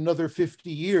accomplished for another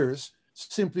 50 years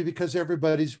simply because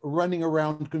everybody's running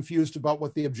around confused about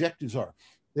what the objectives are.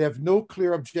 They have no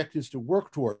clear objectives to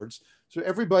work towards. So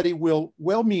everybody will,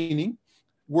 well-meaning,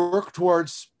 work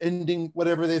towards ending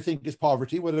whatever they think is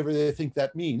poverty, whatever they think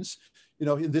that means, you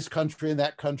know, in this country and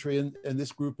that country and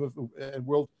this group of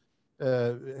world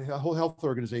whole health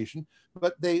organization,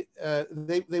 but they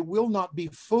will not be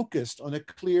focused on a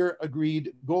clear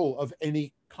agreed goal of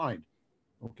any kind.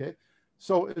 Okay,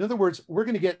 so in other words, we're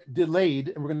going to get delayed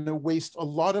and we're going to waste a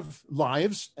lot of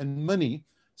lives and money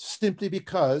simply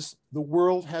because the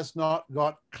world has not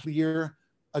got clear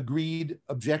agreed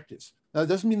objectives. Now, it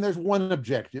doesn't mean there's one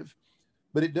objective,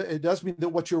 but it does mean that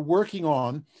what you're working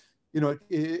on, you know,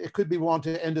 it could be want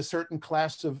to end a certain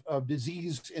class of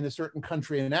disease in a certain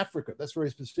country in Africa. That's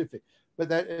very specific, but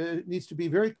that needs to be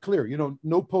very clear. You know,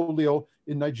 no polio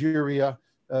in Nigeria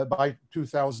by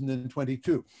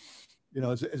 2022. You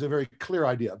know, is a very clear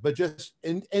idea, but just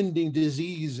ending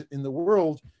disease in the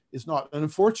world is not. And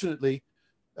unfortunately,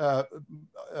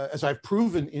 as I've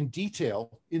proven in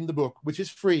detail in the book, which is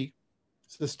free,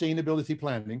 Sustainability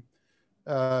Planning,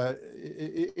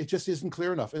 it just isn't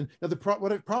clear enough. And now the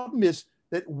problem is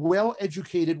that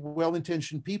well-educated,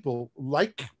 well-intentioned people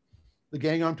like the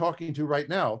gang I'm talking to right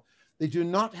now, they do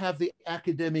not have the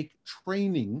academic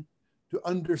training to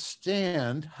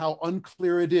understand how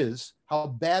unclear it is, how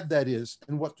bad that is,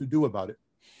 and what to do about it.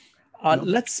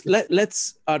 Let's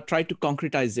try to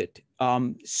concretize it.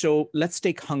 So let's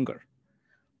take hunger.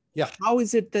 Yeah. How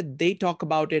is it that they talk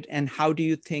about it, and how do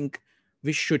you think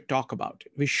we should talk about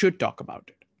it? We should talk about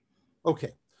it.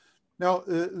 Okay. Now,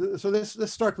 so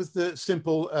let's start with the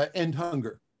simple end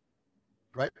hunger,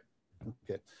 right?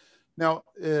 Okay. Now,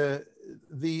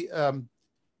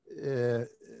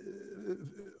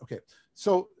 okay.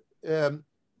 So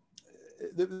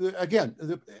again,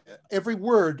 every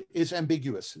word is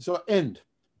ambiguous. So end,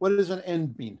 what does an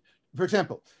end mean? For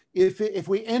example, if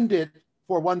we end it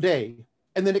for one day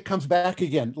and then it comes back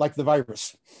again, like the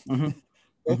virus, mm-hmm.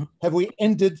 Okay? Have we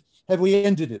ended it?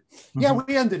 Mm-hmm. Yeah,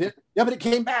 we ended it. Yeah, but it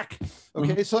came back.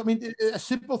 Okay, mm-hmm. So I mean, a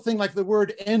simple thing like the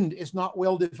word end is not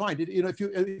well defined. You know, if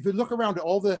you look around at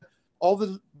all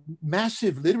the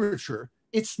massive literature,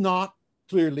 it's not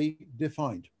clearly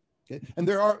defined. Okay? And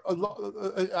there are a lot.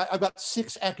 I've got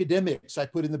 6 academics I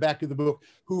put in the back of the book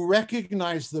who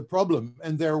recognize the problem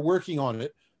and they're working on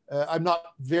it. I'm not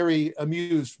very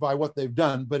amused by what they've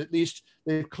done, but at least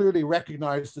they've clearly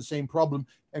recognized the same problem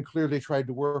and clearly tried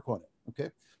to work on it.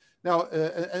 Okay. Now,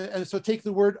 and so take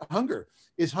the word hunger.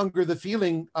 Is hunger the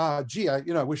feeling, gee,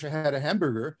 I wish I had a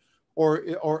hamburger,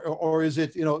 or is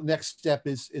it, next step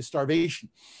is starvation?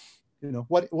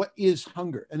 What is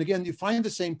hunger? And again, you find the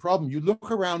same problem. You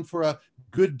look around for a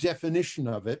good definition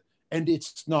of it, and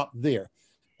it's not there.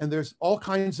 And there's all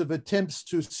kinds of attempts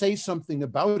to say something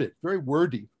about it, very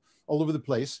wordy, all over the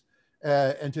place,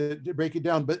 and to break it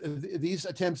down. But these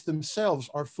attempts themselves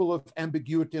are full of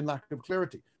ambiguity and lack of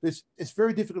clarity. It's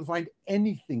very difficult to find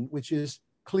anything which is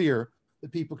clear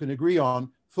that people can agree on.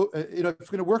 If we're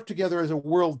going to work together as a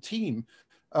world team,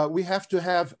 we have to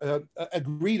have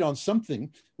agreed on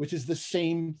something which is the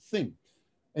same thing.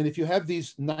 And if you have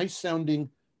these nice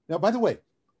sounding, now, by the way,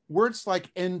 words like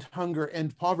end hunger,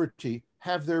 end poverty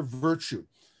have their virtue.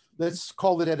 Let's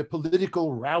call it a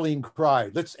political rallying cry.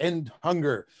 Let's end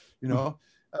hunger.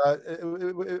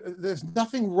 There's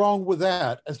nothing wrong with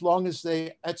that as long as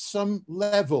they, at some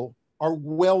level, are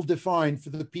well defined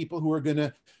for the people who are going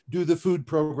to do the food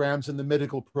programs and the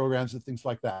medical programs and things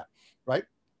like that, right?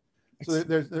 So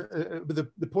the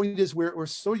point is we're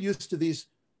so used to these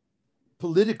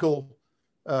political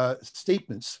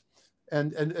statements.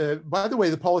 And by the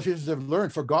way, the politicians have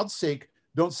learned, for God's sake,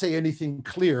 don't say anything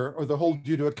clear or they'll hold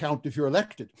you to account if you're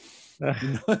elected.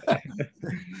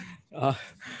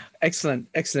 Excellent.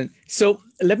 So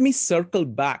let me circle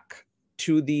back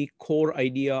to the core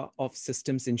idea of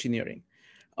systems engineering.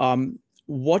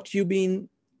 What you've been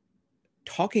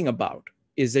talking about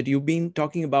is that you've been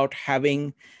talking about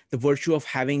having the virtue of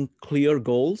having clear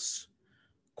goals,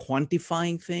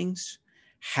 quantifying things,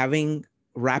 having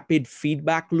rapid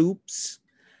feedback loops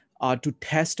to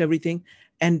test everything.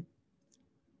 And,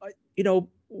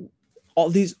 all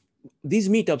these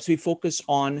meetups, we focus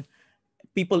on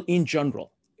people in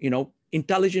general,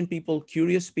 intelligent people,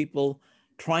 curious people,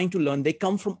 trying to learn. They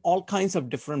come from all kinds of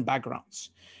different backgrounds.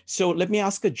 So let me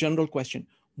ask a general question.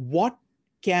 What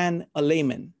can a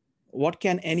layman, what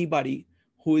can anybody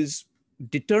who is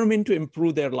determined to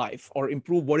improve their life or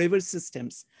improve whatever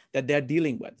systems that they're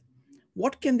dealing with,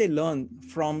 what can they learn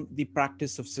from the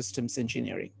practice of systems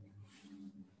engineering?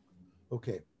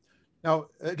 Okay. Now,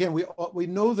 again, we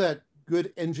know that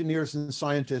good engineers and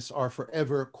scientists are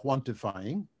forever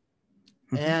quantifying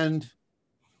and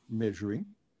measuring,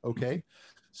 okay?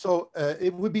 So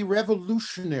it would be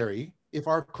revolutionary if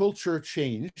our culture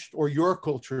changed, or your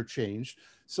culture changed,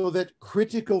 so that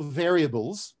critical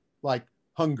variables like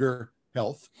hunger,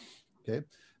 health, okay,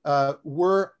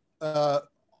 were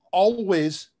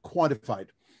always quantified,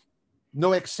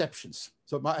 no exceptions.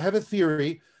 So I have a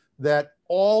theory that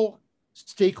all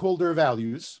stakeholder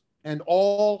values and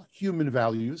all human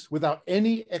values, without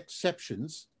any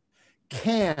exceptions,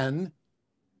 can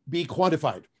be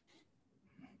quantified.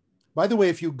 By the way,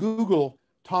 if you Google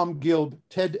Tom Gilb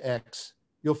TEDx,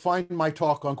 you'll find my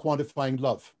talk on quantifying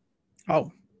love.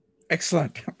 Oh,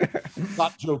 excellent.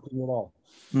 Not joking at all.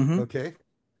 Mm-hmm. Okay.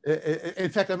 In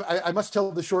fact, I must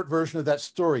tell the short version of that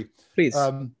story. Please.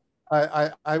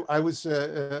 I was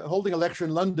holding a lecture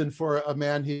in London for a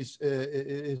man. His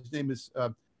name is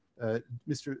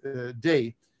Mr.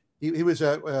 Day. He was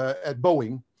at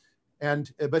Boeing,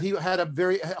 but he had a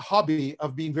hobby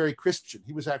of being very Christian.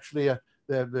 He was actually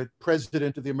the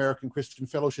president of the American Christian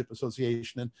Fellowship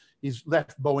Association, and he's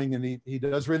left Boeing and he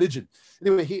does religion.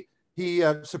 Anyway, he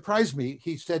surprised me.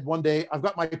 He said one day, "I've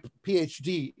got my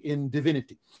PhD in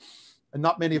divinity," and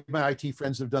not many of my IT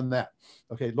friends have done that.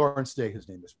 Okay, Lawrence Day, his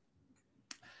name is.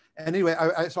 And anyway,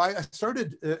 so I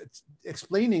started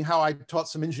explaining how I taught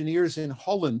some engineers in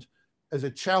Holland as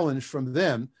a challenge from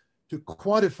them to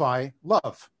quantify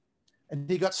love. And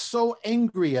he got so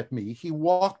angry at me, he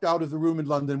walked out of the room in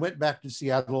London, went back to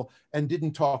Seattle, and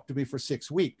didn't talk to me for 6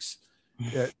 weeks.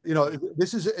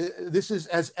 This is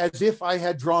as if I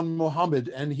had drawn Muhammad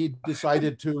and he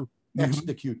decided to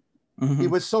execute. He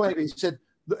was so angry. He said,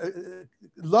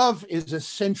 "Love is a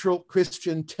central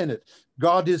Christian tenet.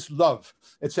 God is love,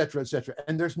 etc., etc."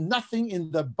 And there's nothing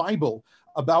in the Bible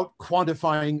about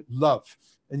quantifying love.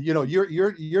 And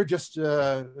you're just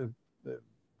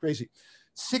crazy.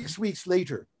 6 weeks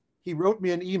later, he wrote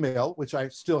me an email, which I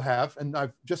still have, and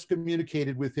I've just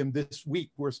communicated with him this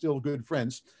week. We're still good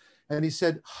friends. And he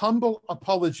said, "Humble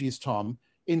apologies, Tom.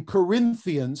 In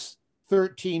Corinthians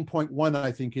 13.1,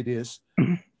 I think it is,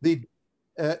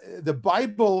 the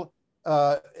Bible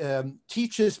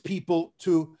teaches people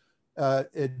to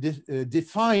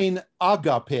define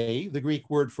agape, the Greek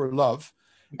word for love,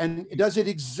 and it does it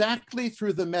exactly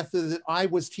through the method that I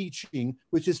was teaching,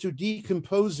 which is to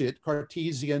decompose it,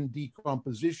 Cartesian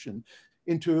decomposition,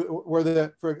 into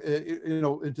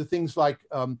into things like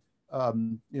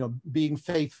being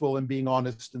faithful and being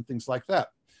honest and things like that."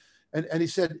 And he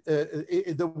said,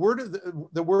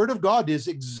 the word of God is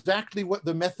exactly what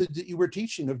the method that you were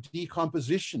teaching of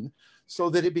decomposition, so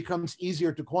that it becomes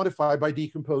easier to quantify by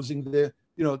decomposing the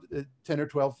 10 or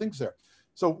 12 things there.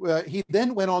 So he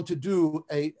then went on to do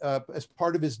as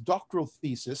part of his doctoral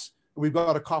thesis, we've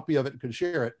got a copy of it and can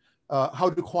share it, how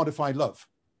to quantify love.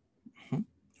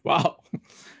 Wow.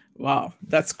 Wow.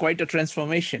 That's quite a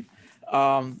transformation.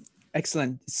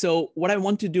 Excellent. So what I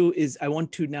want to do is I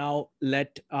want to now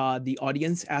let the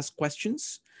audience ask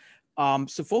questions.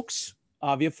 So folks,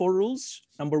 we have 4 rules.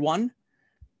 Number 1,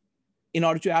 in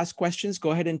order to ask questions,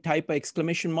 go ahead and type an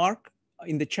exclamation mark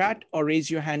in the chat or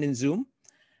raise your hand in Zoom.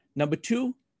 Number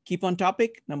 2, keep on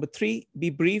topic. Number 3, be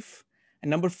brief. And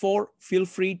number 4, feel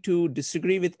free to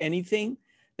disagree with anything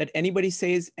that anybody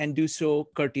says and do so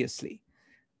courteously.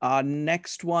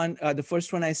 Next one, the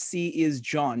first one I see is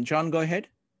John. John, go ahead.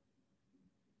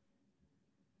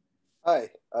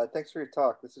 Hi, thanks for your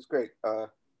talk. This is great.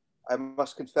 I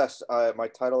must confess, my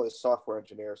title is software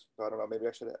engineer, so I don't know,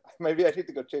 maybe I need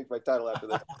to go change my title after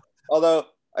this. Although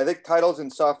I think titles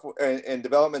in software and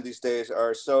development these days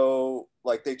are so,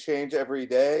 like, they change every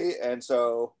day, and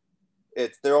so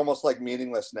they're almost like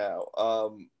meaningless now.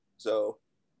 So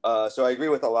I agree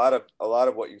with a lot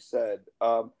of what you said.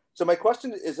 So my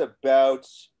question is about,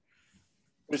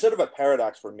 there's sort of a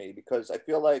paradox for me, because I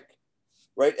feel like,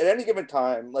 right, at any given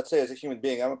time, let's say as a human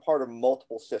being, I'm a part of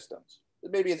multiple systems,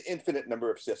 maybe an infinite number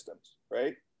of systems,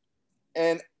 right?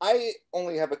 And I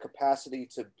only have a capacity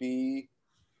to be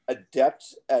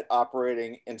adept at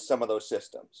operating in some of those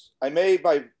systems. I may,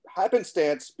 by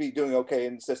happenstance, be doing okay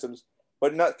in systems,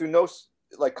 but not through no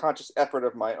like conscious effort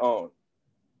of my own,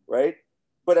 right?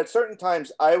 But at certain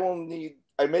times, I will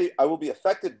be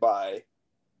affected by,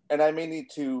 and I may need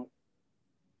to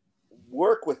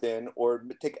work within or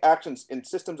take actions in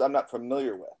systems I'm not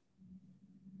familiar with.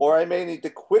 Or I may need to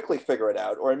quickly figure it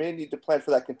out, or I may need to plan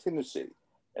for that contingency.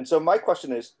 And so my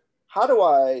question is, how do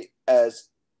I, as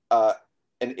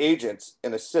an agent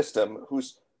in a system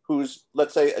who's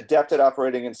let's say adept at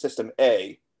operating in system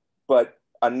A, but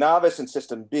a novice in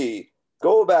system B,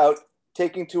 go about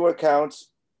taking into account,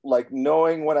 like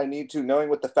knowing what I need to, knowing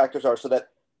what the factors are, so that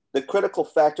the critical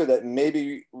factor that may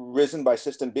be risen by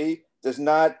system B does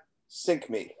not sink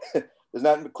me, does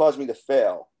not cause me to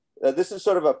fail. This is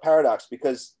sort of a paradox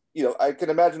because, you know, I can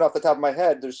imagine off the top of my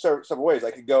head, there's several ways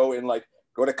I could go and like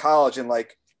go to college and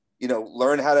like, you know,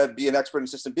 learn how to be an expert in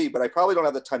System B, but I probably don't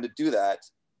have the time to do that.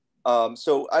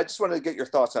 So I just wanted to get your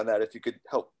thoughts on that. If you could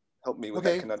help me with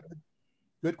that conundrum.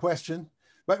 Good question.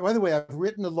 By the way, I've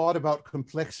written a lot about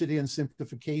complexity and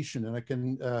simplification, and I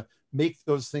can make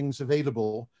those things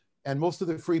available. And most of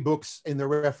the free books in their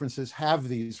references have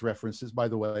these references, by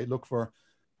the way. Look for,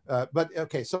 but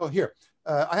okay, so here,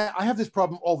 I have this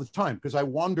problem all the time because I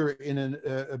wander in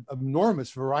an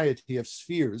enormous variety of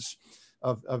spheres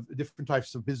of different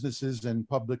types of businesses and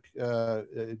public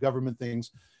government things.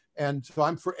 And so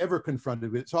I'm forever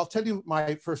confronted with it. So I'll tell you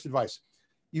my first advice.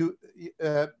 You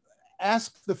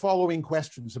ask the following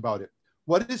questions about it.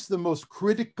 What is the most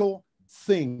critical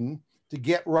thing to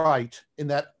get right in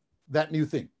that new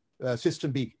thing? System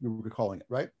B, we're calling it,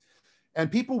 right?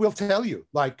 And people will tell you,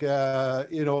 like,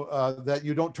 that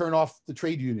you don't turn off the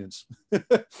trade unions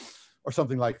or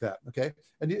something like that, okay?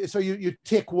 And so you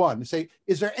tick one and say,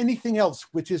 is there anything else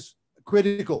which is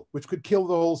critical, which could kill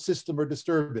the whole system or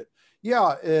disturb it?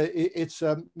 Yeah, it's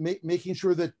making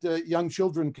sure that young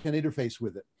children can interface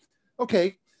with it.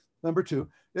 Okay, number two.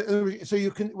 So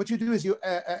what you do is you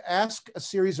ask a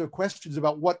series of questions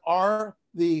about what are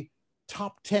the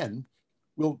top 10,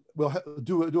 will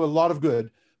do a lot of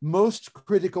good, most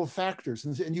critical factors.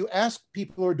 And you ask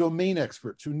people who are domain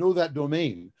experts who know that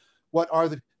domain, what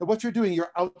you're doing,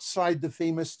 you're outside the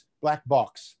famous black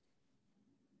box.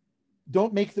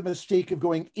 Don't make the mistake of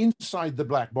going inside the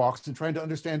black box and trying to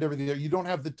understand everything there. You don't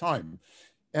have the time.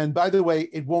 And by the way,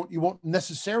 you won't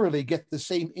necessarily get the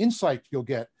same insight you'll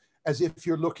get as if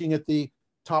you're looking at the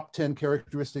top 10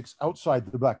 characteristics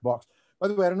outside the black box. By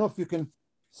the way, I don't know if you can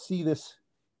see this.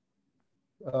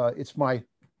 It's my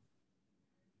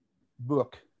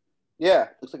book. Yeah,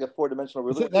 looks like a four-dimensional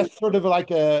ruler. That's sort of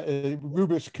like a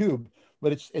Rubik's Cube,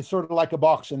 but it's sort of like a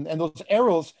box. And those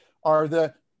arrows are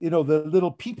the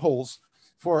little peepholes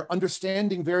for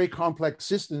understanding very complex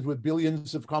systems with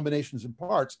billions of combinations and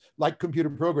parts, like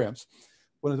computer programs,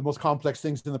 one of the most complex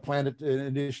things in the planet in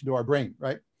addition to our brain,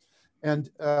 right? And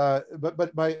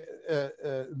but by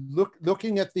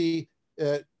looking at the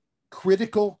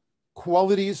critical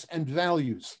qualities and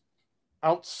values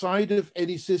outside of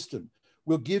any system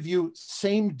will give you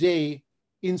same-day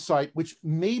insight, which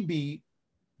may be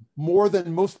more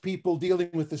than most people dealing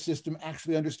with the system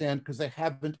actually understand because they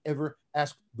haven't ever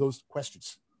asked those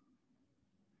questions.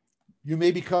 You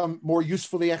may become more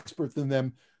usefully expert than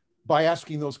them by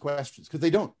asking those questions because they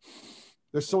don't.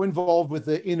 They're so involved with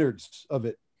the innards of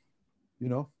it, you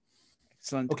know?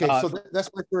 Excellent. Okay, so that's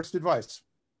my first advice.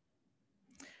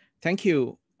 Thank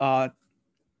you.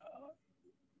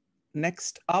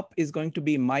 Next up is going to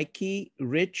be Mikey,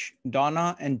 Rich,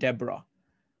 Donna, and Deborah.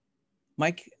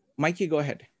 Mikey, go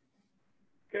ahead.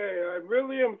 Okay, I'm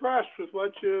really impressed with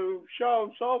what you've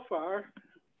shown so far.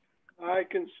 I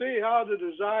can see how to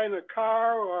design a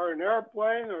car or an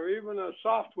airplane or even a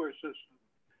software system.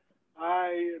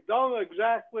 I don't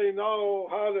exactly know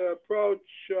how to approach,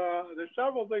 there's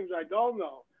several things I don't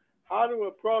know. How to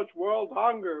approach world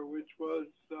hunger, which was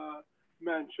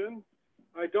mentioned.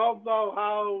 I don't know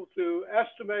how to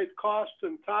estimate cost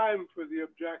and time for the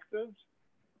objectives.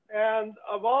 And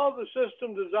of all the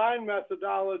system design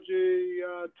methodology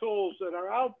tools that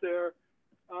are out there,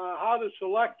 how to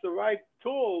select the right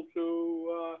tool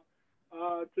to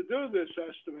do this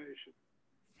estimation.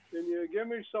 Can you give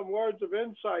me some words of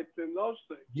insight in those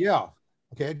things? Yeah.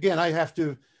 Okay. Again, I have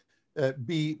to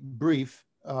be brief.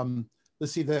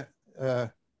 Let's see the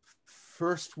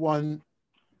first one.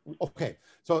 Okay.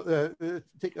 So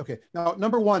okay. Now,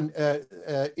 number one,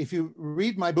 if you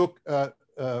read my book,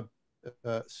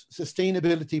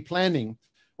 Sustainability Planning,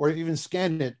 or even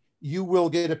scan it, you will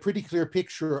get a pretty clear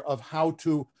picture of how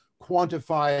to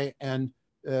quantify and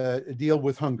deal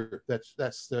with hunger.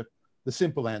 That's the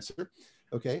simple answer.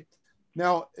 Okay.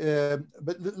 Now,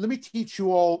 but let me teach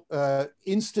you all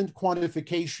instant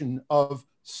quantification of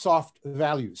soft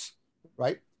values,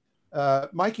 right?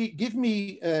 Mikey, give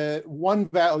me one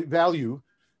value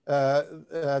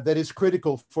that is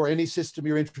critical for any system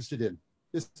you're interested in.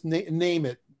 Just name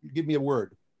it. Give me a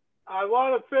word. I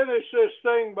want to finish this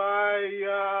thing by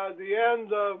the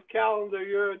end of calendar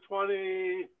year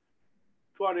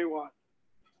 2021.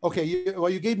 Okay,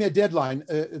 you gave me a deadline.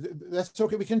 That's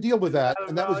okay. We can deal with that.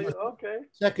 And that was my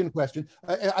second question.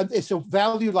 It's a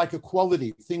value like a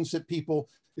quality, things that people,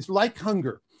 it's like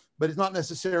hunger, but it's not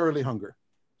necessarily hunger.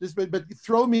 But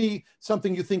throw me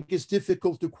something you think is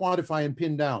difficult to quantify and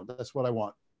pin down. That's what I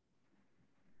want.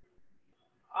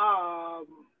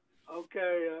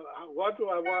 Okay, what do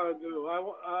I want to do?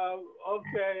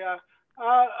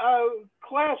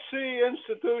 Class C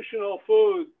institutional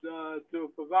food to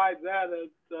provide that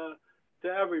to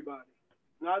everybody.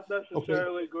 Not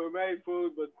necessarily gourmet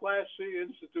food, but Class C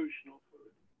institutional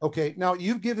food. Okay, now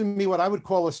you've given me what I would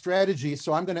call a strategy,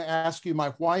 so I'm going to ask you my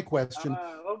why question.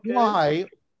 Okay.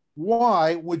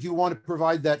 Why would you want to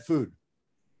provide that food?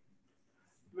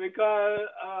 Because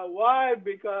why?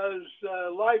 Because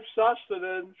life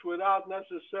sustenance without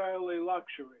necessarily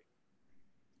luxury.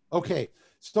 Okay,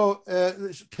 so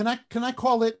can I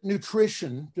call it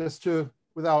nutrition just to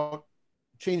without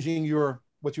changing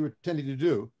what you were intending to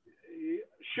do?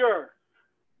 Sure.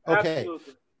 Okay.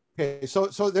 Absolutely. Okay.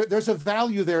 So there's a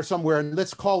value there somewhere, and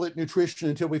let's call it nutrition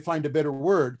until we find a better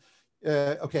word.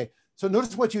 Okay. So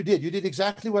notice what you did. You did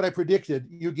exactly what I predicted.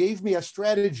 You gave me a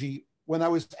strategy when I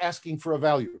was asking for a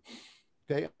value.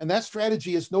 Okay. And that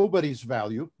strategy is nobody's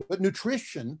value, but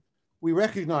nutrition we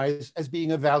recognize as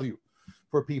being a value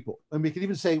for people. And we can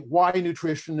even say why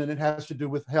nutrition, and it has to do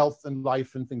with health and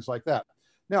life and things like that.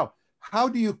 Now, how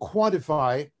do you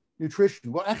quantify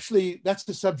nutrition? Well, actually, that's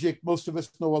the subject most of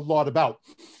us know a lot about.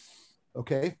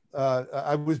 Okay,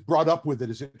 I was brought up with it,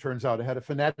 as it turns out. I had a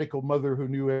fanatical mother who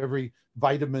knew every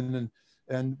vitamin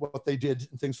and what they did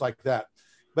and things like that.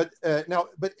 But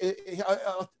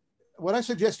what I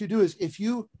suggest you do is if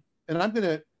you, and I'm going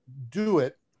to do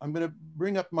it, I'm going to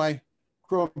bring up my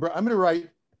Chrome, I'm going to write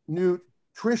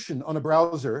nutrition on a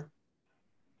browser,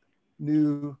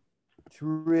 nutrition,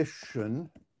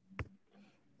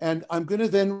 and I'm going to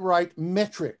then write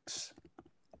metrics.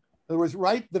 In other words,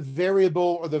 write the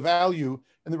variable or the value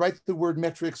and then write the word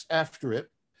metrics after it.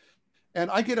 And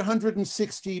I get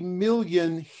 160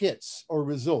 million hits or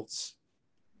results.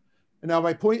 And now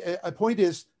my point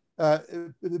is,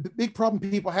 the big problem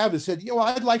people have is said,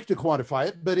 I'd like to quantify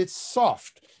it, but it's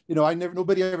soft.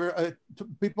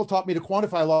 People taught me to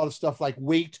quantify a lot of stuff like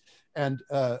weight and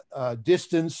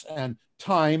distance and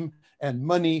time and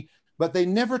money, but they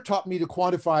never taught me to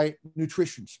quantify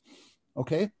nutrition.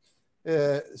 Okay.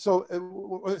 So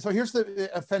here's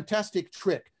a fantastic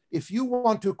trick. If you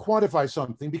want to quantify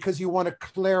something because you want to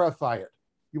clarify it,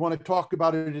 you want to talk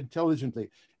about it intelligently,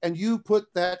 and you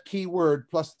put that keyword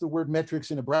plus the word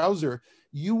metrics in a browser,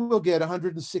 you will get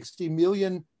 160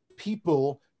 million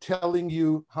people telling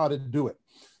you how to do it.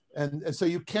 And so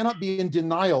you cannot be in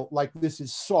denial like this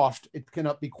is soft. It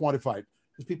cannot be quantified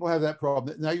because people have that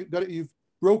problem. Now you've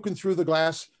broken through the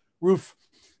glass roof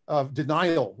of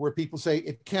denial where people say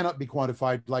it cannot be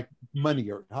quantified like money,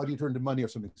 or how do you turn to money or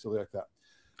something silly like that.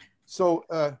 So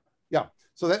yeah,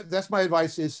 so that's my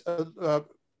advice is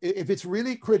if it's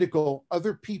really critical,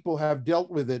 other people have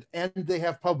dealt with it and they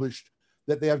have published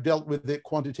that they have dealt with it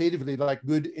quantitatively like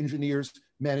good engineers,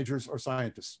 managers, or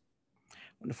scientists.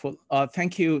 Wonderful.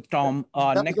 Thank you, Tom.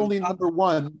 That was only number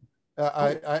one.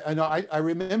 I know I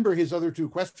remember his other two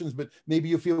questions, but maybe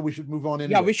you feel we should move on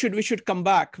anyway. Yeah, we should come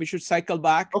back. We should cycle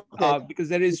back because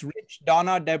there is Rich,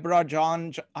 Donna, Deborah,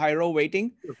 John, Jairo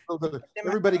waiting.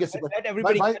 Everybody gets it. Let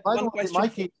everybody get one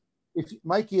question.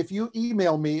 Mikey, if you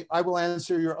email me, I will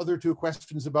answer your other two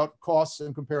questions about costs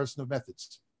and comparison of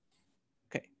methods.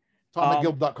 Okay. Tom at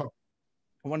Gilb.com.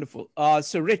 Wonderful.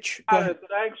 So Rich, go ahead.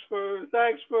 Thanks for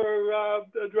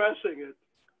addressing it,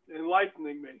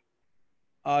 enlightening me.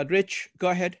 Rich, go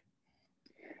ahead.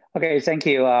 Okay, thank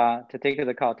you to take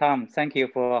the call. Tom, thank you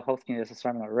for hosting this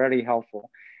seminar, really helpful.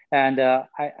 And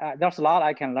there's a lot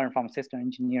I can learn from system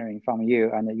engineering from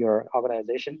you and your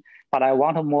organization, but I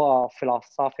want more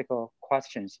philosophical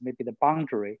questions, maybe the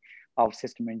boundary of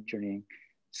system engineering.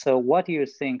 So what do you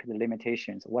think the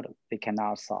limitations, what they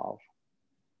cannot solve?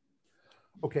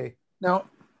 Okay, now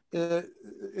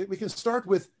we can start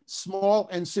with small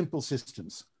and simple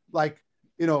systems. Like,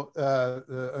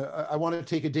 I want to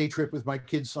take a day trip with my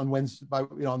kids on Wednesday,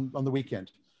 on the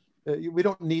weekend. We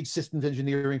don't need systems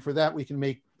engineering for that. We can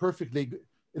make perfectly good.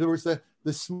 In other words, the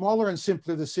smaller and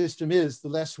simpler the system is, the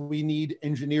less we need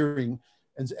engineering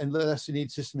and the less we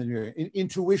need system engineering.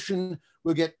 Intuition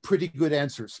will get pretty good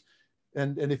answers.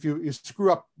 And if you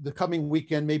screw up the coming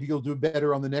weekend, maybe you'll do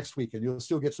better on the next weekend. You'll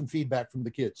still get some feedback from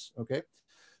the kids, okay?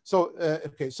 So,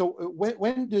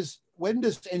 when does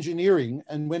engineering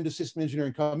and when does system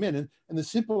engineering come in? And the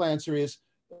simple answer is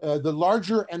the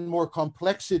larger and more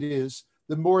complex it is,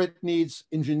 the more it needs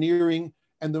engineering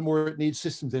and the more it needs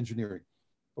systems engineering,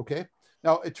 okay?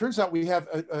 Now, it turns out we have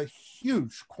a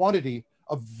huge quantity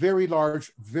of very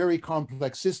large, very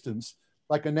complex systems,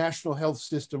 like a national health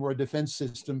system or a defense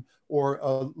system or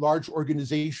a large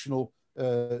organizational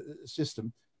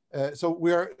system. So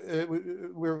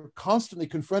we're constantly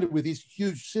confronted with these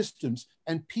huge systems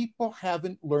and people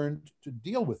haven't learned to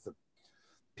deal with them.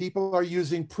 People are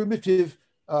using primitive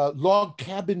log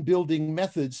cabin building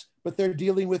methods, but they're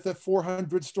dealing with a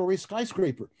 400-story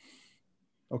skyscraper.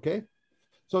 Okay,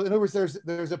 so in other words,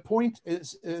 there's a point,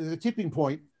 a tipping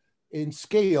point in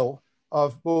scale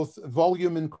of both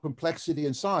volume and complexity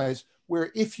and size,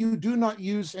 where if you do not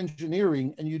use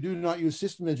engineering and you do not use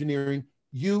system engineering,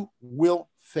 you will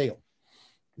fail.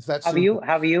 Is that simple?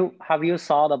 Have you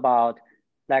thought about,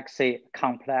 like, say,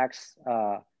 complex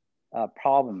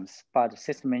problems, but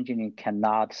system engineering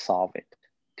cannot solve it?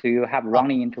 Do you have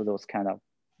running into those kind of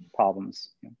problems?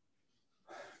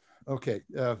 Okay,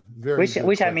 very good which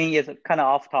question. I mean is kind of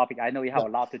off topic. I know you have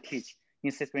a lot to teach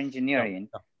in system engineering.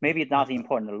 Maybe it's not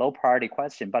important, a low priority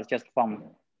question, but just from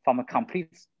a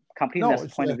completeness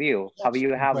point of view, how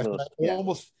you have those? I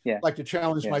almost like to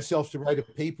challenge myself to write a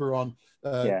paper on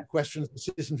questions that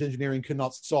systems engineering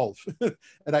cannot solve.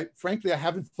 And frankly, I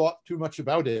haven't thought too much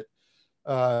about it.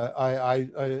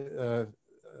 I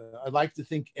like to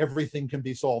think everything can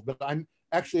be solved, but I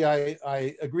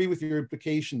agree with your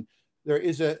implication. There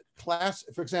is a class,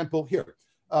 for example, here,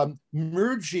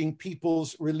 merging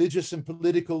people's religious and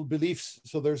political beliefs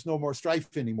so there's no more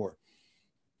strife anymore.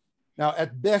 Now,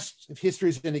 at best, if history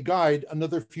is any guide,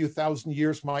 another few thousand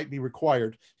years might be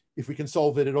required if we can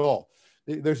solve it at all.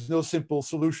 There's no simple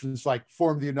solutions like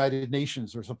form the United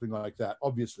Nations or something like that,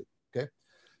 obviously, okay?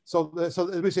 So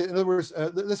let me say, in other words,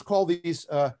 let's call these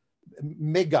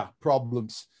mega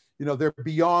problems. You know, they're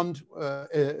beyond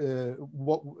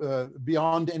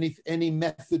beyond any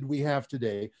method we have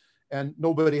today, and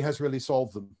nobody has really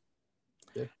solved them.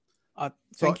 Okay?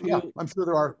 Thank you. Yeah, I'm sure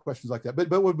there are questions like that. But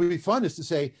what would be fun is to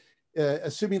say,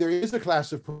 assuming there is a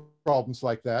class of problems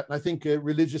like that, and I think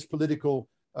religious, political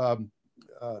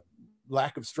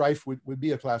lack of strife would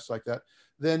be a class like that,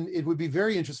 then it would be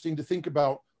very interesting to think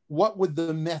about what would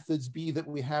the methods be that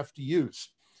we have to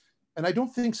use. And I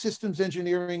don't think systems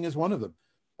engineering is one of them.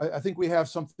 I think we have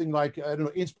something like, I don't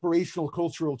know, inspirational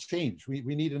cultural change. We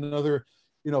need another,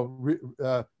 you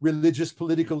know, religious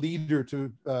political leader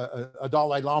to a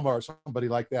Dalai Lama or somebody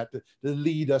like that to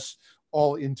lead us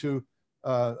all into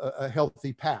a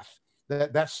healthy path.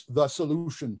 That's the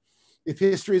solution, if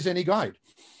history is any guide.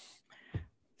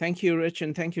 Thank you, Rich,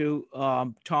 and thank you,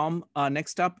 Tom.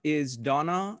 Next up is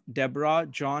Donna, Deborah,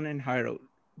 John, and Hiro.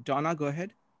 Donna, go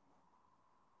ahead.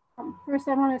 First,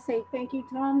 I want to say thank you,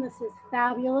 Tom. This is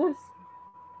fabulous.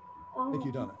 Thank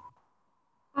you, Donna.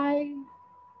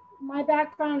 My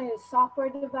background is software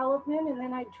development, and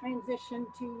then I transitioned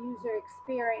to user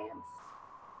experience.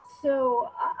 So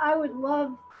I would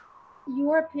love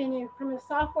your opinion from a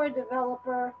software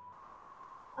developer.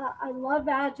 I love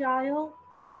Agile.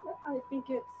 I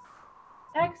think it's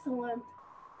excellent,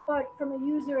 but from a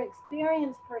user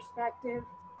experience perspective,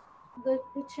 the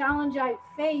challenge I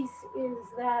face is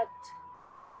that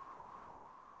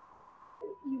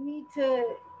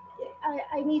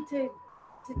I need to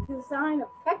design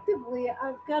effectively.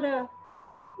 I've got to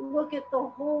look at the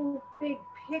whole big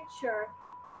picture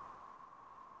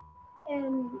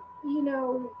and, you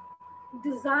know,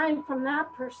 design from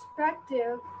that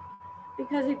perspective,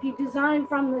 because if you design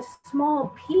from the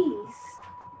small piece,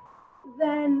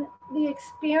 then the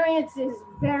experience is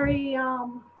very,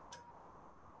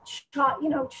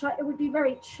 it would be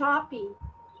very choppy.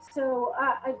 So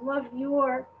I'd love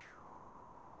your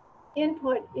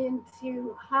input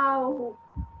into how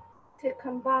to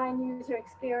combine user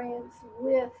experience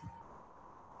with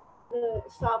the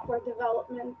software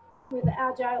development, with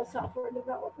agile software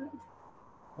development.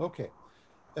 Okay.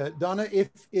 Donna,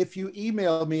 if you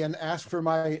email me and ask for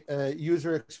my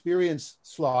user experience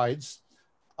slides,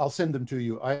 I'll send them to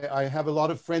you. I have a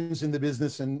lot of friends in the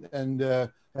business and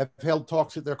have held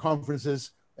talks at their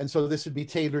conferences, and so this would be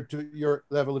tailored to your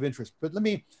level of interest. But let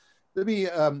me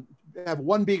have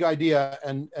one big idea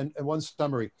and one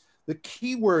summary. The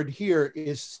key word here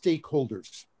is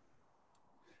stakeholders.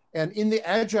 And in the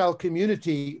Agile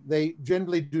community, they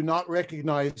generally do not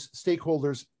recognize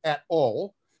stakeholders at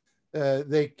all.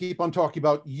 They keep on talking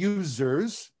about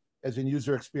users, as in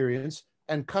user experience,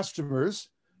 and customers.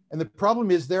 And the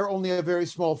problem is they're only a very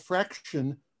small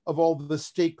fraction of all the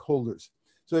stakeholders.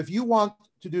 So if you want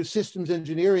to do systems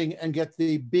engineering and get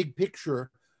the big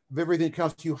picture of everything that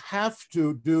counts, you have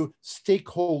to do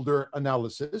stakeholder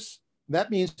analysis.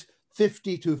 That means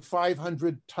 50 to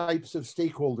 500 types of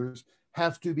stakeholders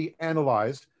have to be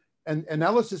analyzed. And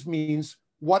analysis means,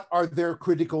 what are their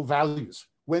critical values?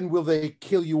 When will they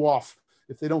kill you off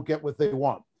if they don't get what they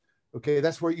want? Okay,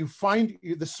 that's where you find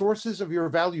the sources of your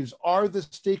values are the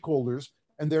stakeholders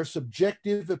and their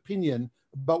subjective opinion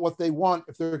about what they want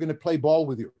if they're going to play ball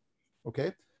with you.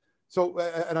 Okay, so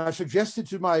and I suggested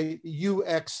to my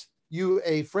UX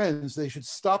UA friends, they should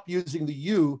stop using the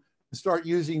U and start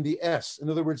using the S. In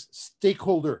other words,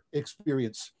 stakeholder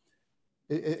experience.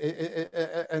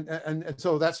 And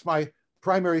so that's my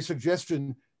primary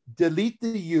suggestion. Delete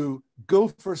the U, go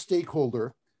for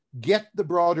stakeholder, get the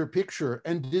broader picture,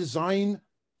 and design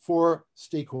for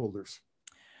stakeholders.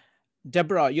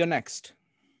 Deborah, you're next.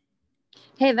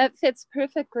 Hey, that fits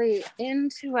perfectly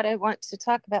into what I want to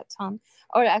talk about, Tom,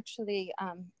 or actually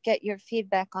get your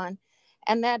feedback on.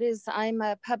 And that is, I'm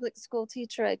a public school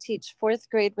teacher. I teach 4th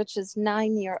grade, which is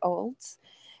 9-year-olds.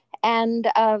 And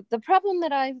the problem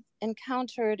that I've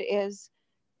encountered is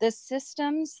the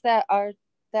systems that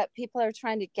people are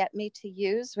trying to get me to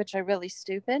use, which are really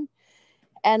stupid.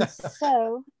 And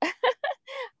so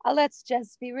let's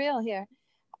just be real here.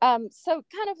 So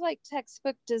kind of like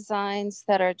textbook designs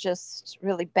that are just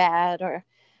really bad, or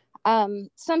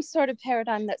some sort of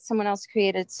paradigm that someone else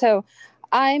created. So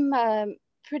I'm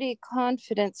pretty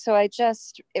confident. So I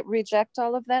just reject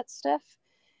all of that stuff.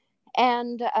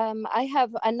 And I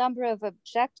have a number of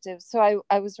objectives. So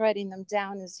I was writing them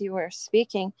down as you were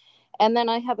speaking. And then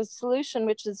I have a solution,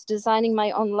 which is designing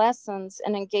my own lessons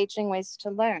and engaging ways to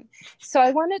learn. So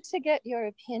I wanted to get your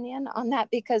opinion on that,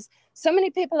 because so many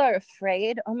people are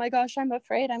afraid. Oh my gosh, I'm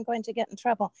afraid I'm going to get in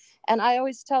trouble. And I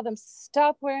always tell them,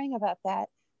 stop worrying about that.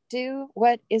 Do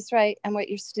what is right and what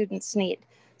your students need.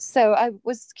 So I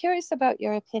was curious about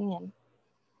your opinion.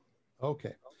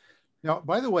 Okay. Now,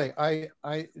 by the way, I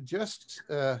just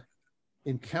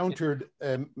encountered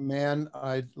a man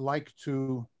I'd like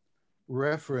to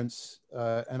reference,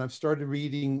 and I've started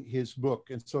reading his book.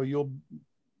 And so you'll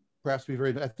perhaps be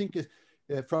very, I think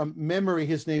from memory,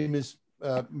 his name is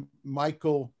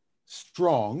Michael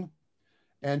Strong,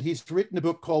 and he's written a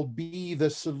book called Be the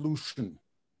Solution,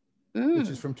 which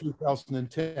is from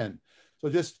 2010. So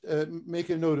just make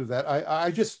a note of that.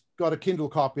 I just got a Kindle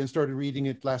copy and started reading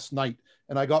it last night,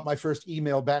 and I got my first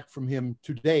email back from him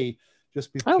today,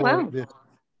 just before this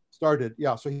started.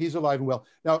 Yeah, so he's alive and well.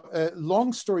 Now,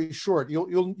 long story short, you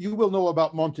will know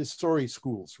about Montessori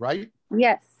schools, right?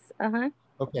 Yes.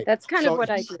 Okay. That's kind of what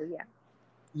I do. Yeah.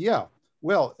 Yeah.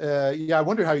 Well, yeah, I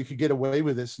wonder how you could get away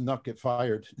with this and not get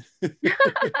fired.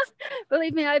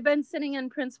 Believe me, I've been sitting in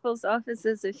principals'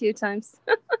 offices a few times.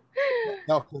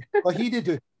 No, well, he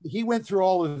did. He went through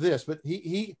all of this, but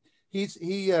he's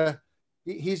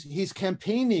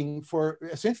campaigning for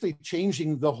essentially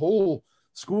changing the whole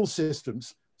school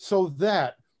systems so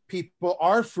that people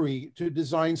are free to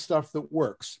design stuff that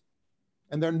works,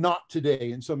 and they're not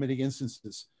today in so many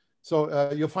instances.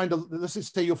 So you'll find let's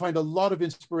just say you'll find a lot of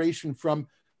inspiration from.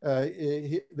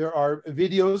 There are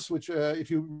videos which, if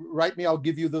you write me, I'll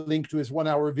give you the link to his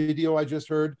 1-hour video I just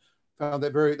heard. Found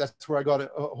that that's where I got a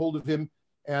hold of him,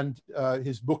 and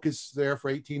his book is there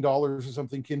for $18 or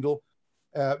something, Kindle.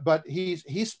 But he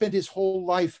spent his whole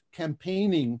life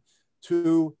campaigning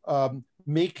to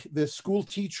make the school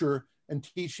teacher and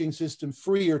teaching system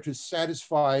freer to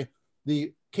satisfy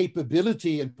the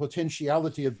capability and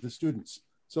potentiality of the students.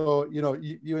 So, you know,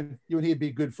 you and he'd be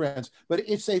good friends, but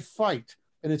it's a fight,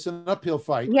 and it's an uphill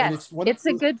fight. Yes, and it's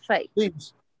a good fight.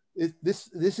 Things.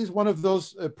 This is one of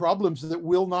those problems that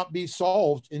will not be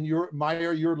solved in your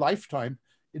lifetime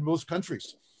in most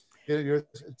countries.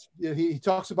 He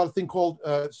talks about a thing called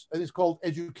it's called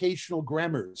educational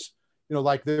grammars. You know,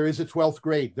 like there is a 12th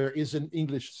grade, there is an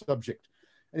English subject,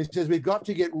 and he says we've got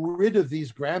to get rid of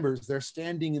these grammars. They're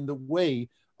standing in the way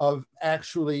of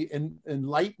actually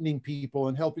enlightening people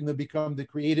and helping them become the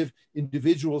creative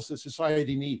individuals that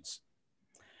society needs.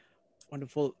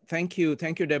 Wonderful. Thank you.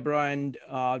 Thank you, Deborah. And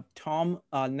Tom,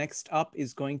 next up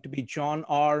is going to be John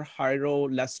R., Jairo,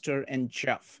 Lester, and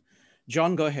Jeff.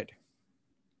 John, go ahead.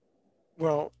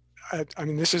 Well, I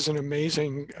mean, this is an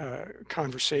amazing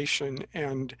conversation,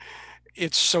 and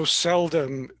it's so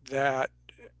seldom that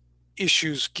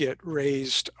issues get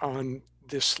raised on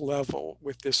this level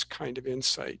with this kind of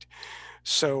insight.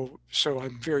 So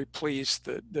I'm very pleased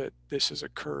that this is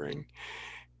occurring.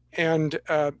 And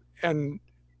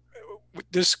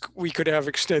this, we could have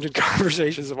extended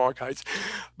conversations of all kinds,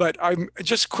 but I'm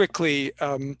just quickly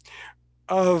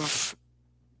of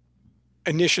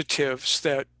initiatives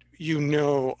that you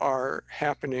know are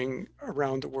happening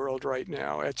around the world right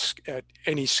now at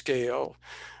any scale,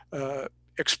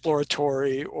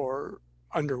 exploratory or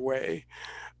underway.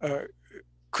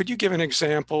 Could you give an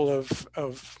example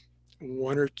of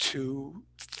one or two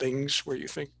things where you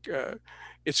think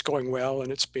it's going well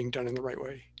and it's being done in the right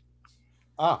way?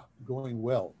 Going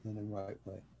well and in the right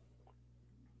way.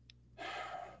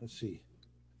 Let's see.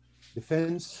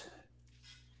 Defense,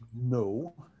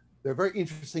 no. There are very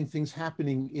interesting things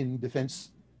happening in defense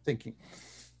thinking.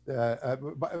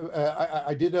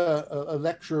 I did a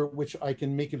lecture which I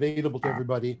can make available to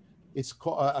everybody. It's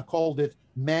I called it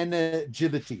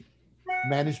Managility,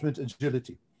 Management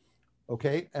Agility.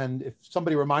 Okay, and if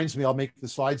somebody reminds me, I'll make the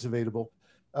slides available.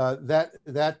 There's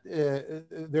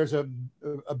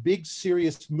a big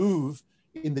serious move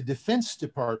in the Defense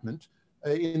Department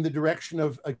in the direction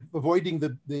of avoiding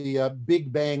the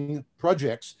big bang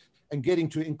projects and getting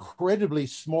to incredibly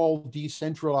small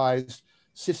decentralized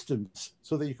systems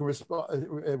so that you can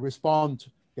respond.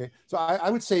 Okay, so I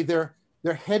would say they're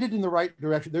headed in the right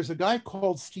direction. There's a guy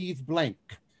called Steve Blank,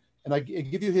 and I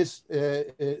give you his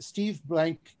Steve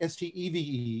Blank,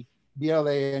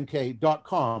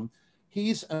 STEVE-BLANK.com.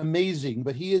 He's amazing,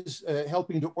 but he is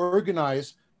helping to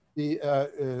organize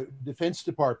the Defense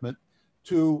Department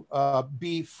to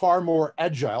be far more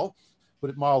agile, put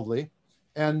it mildly.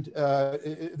 And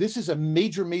this is a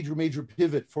major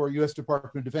pivot for U.S.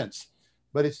 Department of Defense.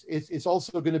 But it's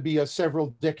also going to be a several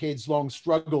decades long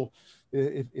struggle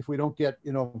if we don't get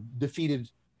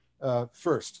defeated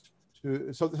first.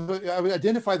 So I would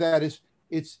identify that as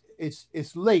it's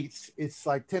late. It's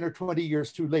like 10 or 20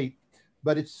 years too late.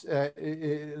 But it's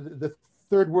the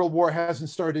Third World War hasn't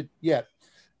started yet,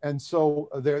 and so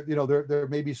there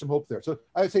may be some hope there. So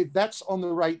I would say that's on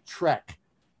the right track,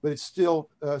 but it's still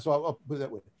so I'll put it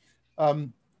that way.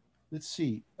 Let's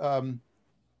see.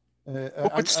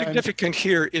 What's significant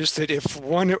here is that if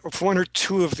one or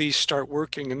two of these start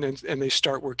working and they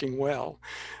start working well,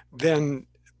 then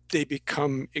they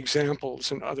become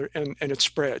examples and it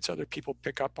spreads. Other people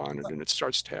pick up on it and it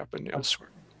starts to happen elsewhere.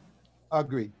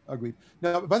 Agreed.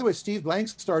 Now, by the way, Steve Blank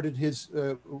started his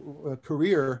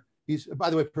career. He's, by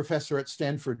the way, professor at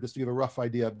Stanford, just to give a rough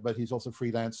idea, but he's also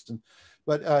freelance.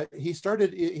 But he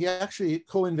actually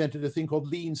co-invented a thing called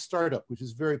Lean Startup, which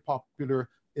is very popular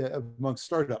amongst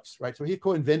startups, right? So he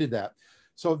co-invented that.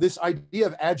 So this idea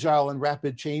of agile and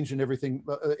rapid change and everything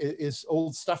is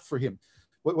old stuff for him.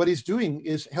 What he's doing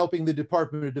is helping the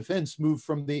Department of Defense move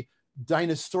from the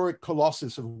dinosauric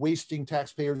colossus of wasting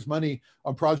taxpayers' money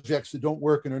on projects that don't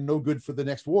work and are no good for the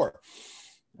next war.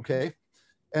 Okay,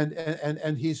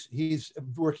 and he's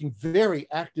working very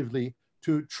actively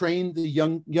to train the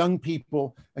young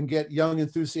people and get young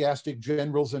enthusiastic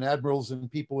generals and admirals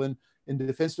and people in the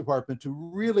Defense Department to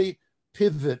really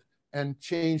pivot and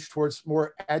change towards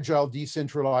more agile,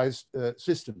 decentralized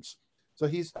systems. So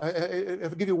I'll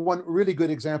give you one really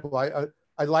good example. I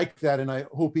like that, and I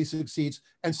hope he succeeds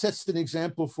and sets an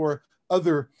example for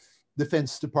other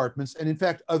defense departments and, in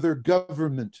fact, other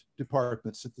government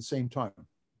departments at the same time.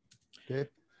 Okay,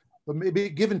 but maybe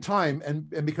given time, and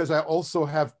because I also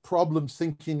have problems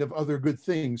thinking of other good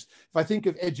things, if I think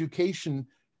of education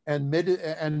and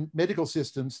medical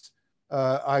systems,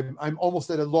 I'm almost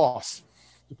at a loss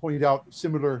to point out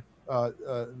similar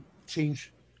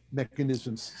change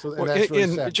mechanisms.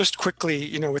 So just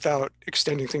quickly, without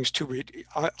extending things too much,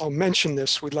 I'll mention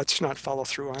this. Let's not follow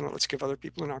through on it. Let's give other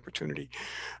people an opportunity.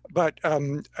 But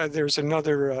there's some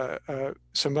other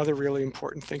really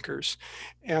important thinkers,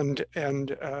 and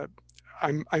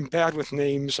I'm bad with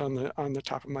names on the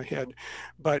top of my head,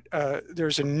 but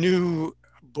there's a new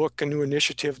book, a new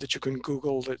initiative that you can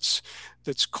Google that's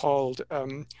called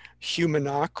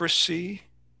Humanocracy.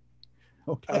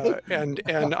 Okay.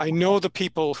 And I know the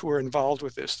people who are involved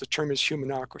with this. The term is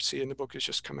humanocracy, and the book has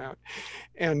just come out.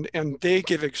 And they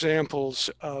give examples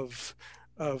of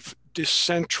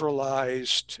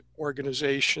decentralized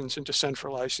organizations and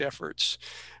decentralized efforts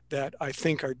that I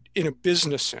think are, in a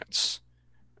business sense,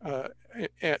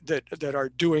 that are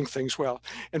doing things well.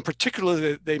 And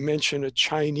particularly, they mention a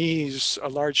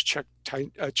large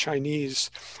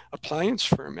Chinese appliance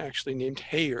firm actually named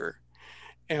Haier,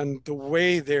 and the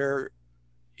way they're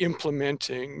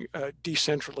implementing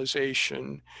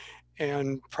decentralization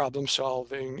and problem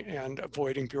solving and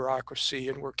avoiding bureaucracy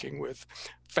and working with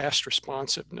fast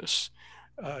responsiveness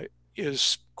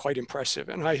is quite impressive.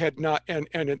 And I had not,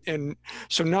 and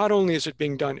so not only is it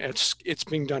being done at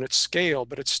scale,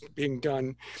 but it's being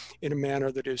done in a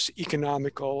manner that is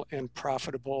economical and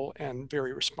profitable and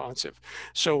very responsive.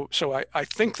 So I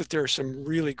think that there are some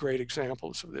really great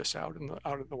examples of this out in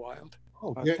the wild.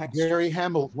 Oh, Gary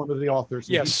Hamel, one of the authors.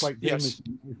 Yes, he's quite famous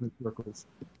in movement circles.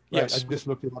 Right, yes. I just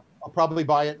looked it up. I'll probably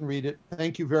buy it and read it.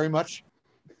 Thank you very much.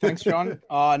 Thanks, John.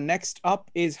 Next up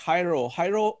is Jairo.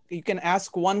 Jairo, you can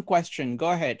ask one question.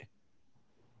 Go ahead.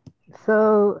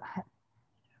 So,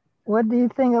 what do you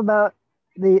think about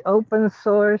the open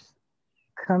source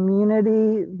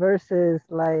community versus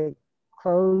like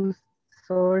closed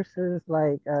sources,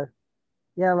 like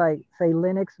like say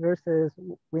Linux versus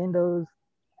Windows,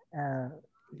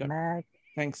 Mac,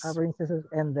 Thanks. operating systems,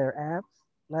 and their apps?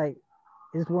 Like,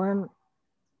 is one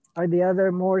or the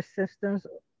other more systems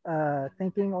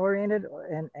thinking oriented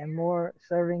and more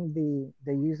serving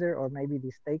the user or maybe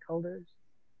the stakeholders?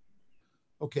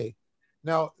 Okay.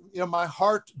 Now, my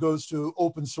heart goes to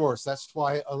open source. That's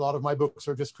why a lot of my books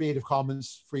are just Creative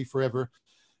Commons, free forever.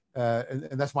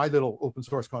 And that's my little open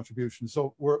source contribution.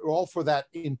 So we're all for that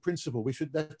in principle.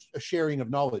 That's a sharing of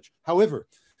knowledge. However,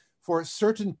 for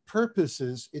certain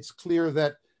purposes, it's clear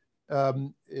that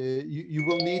you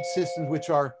will need systems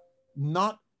which are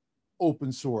not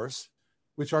open source,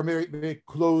 which are very, very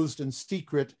closed and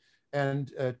secret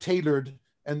and tailored,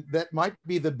 and that might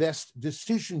be the best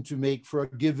decision to make for a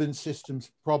given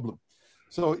system's problem.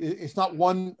 So it's not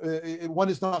one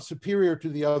is not superior to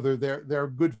the other. They're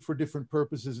good for different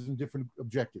purposes and different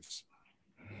objectives.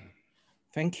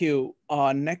 Thank you.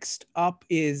 Next up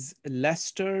is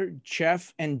Lester,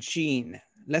 Jeff, and Jean.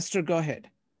 Lester, go ahead.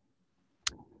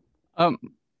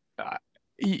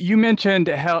 You mentioned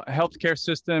healthcare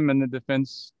system and the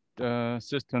defense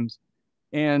systems,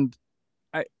 and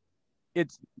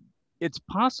it's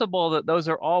possible that those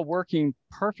are all working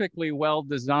perfectly well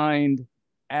designed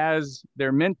as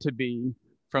they're meant to be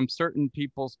from certain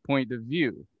people's point of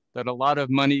view, that a lot of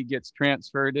money gets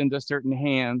transferred into certain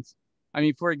hands. I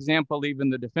mean, for example, even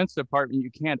the Defense Department, you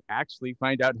can't actually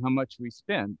find out how much we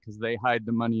spend because they hide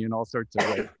the money in all sorts of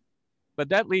ways. But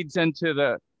that leads into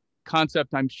the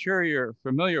concept I'm sure you're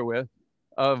familiar with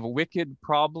of wicked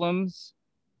problems.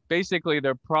 Basically,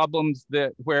 they're problems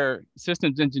where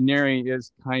systems engineering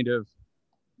is kind of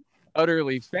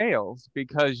utterly fails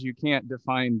because you can't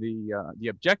define the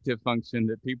objective function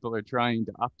that people are trying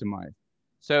to optimize.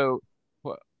 So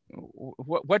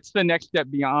what's the next step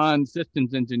beyond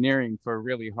systems engineering for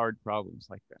really hard problems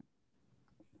like that?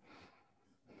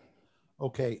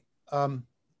 Okay,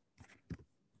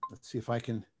 let's see if I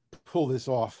can pull this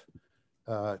off.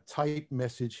 Type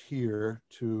message here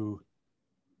to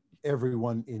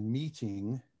everyone in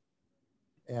meeting,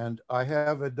 and I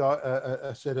have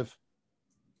a set of.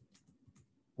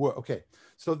 Well, okay,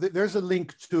 so there's a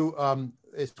link to.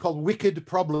 It's called "Wicked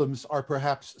Problems Are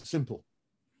Perhaps Simple,"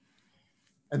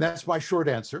 and that's my short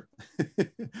answer.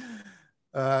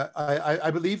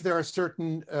 I believe there are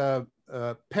certain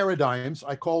paradigms.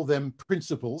 I call them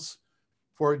principles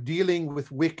for dealing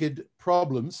with wicked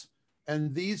problems,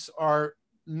 and these are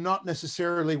not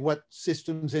necessarily what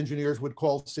systems engineers would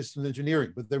call systems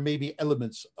engineering, but there may be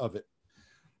elements of it.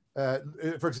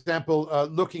 For example,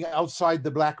 looking outside the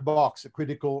black box at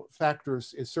critical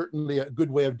factors is certainly a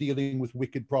good way of dealing with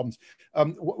wicked problems.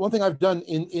 One thing I've done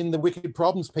in the wicked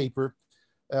problems paper,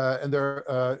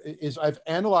 is I've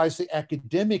analyzed the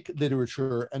academic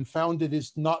literature and found it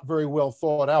is not very well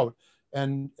thought out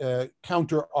and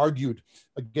counter-argued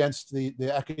against the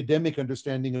academic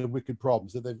understanding of wicked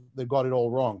problems, that they've got it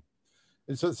all wrong.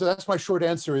 And so that's my short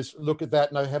answer is look at that,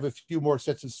 and I have a few more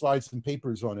sets of slides and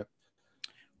papers on it.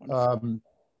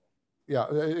 Yeah,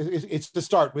 it's the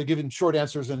start. We're giving short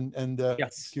answers and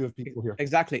yes, a few of people here.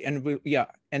 Exactly, and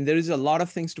and there is a lot of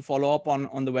things to follow up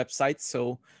on the website.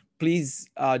 So please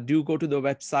do go to the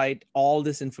website. All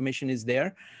this information is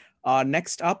there.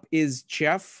 Next up is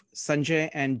Jeff, Sanjay,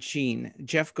 and Jean.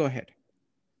 Jeff, go ahead.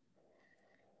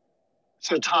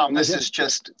 So Tom, this is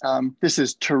just, this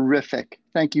is terrific.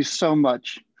 Thank you so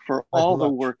much for all the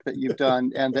work that you've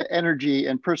done and the energy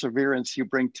and perseverance you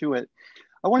bring to it.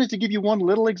 I wanted to give you one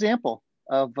little example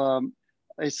of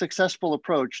a successful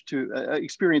approach to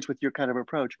experience with your kind of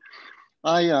approach.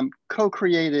 I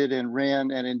co-created and ran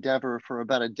an endeavor for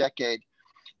about a decade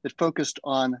that focused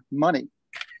on money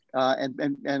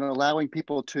and allowing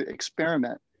people to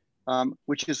experiment,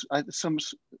 which is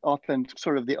often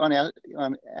sort of the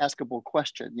unaskable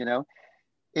question, you know?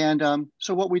 And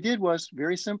so what we did was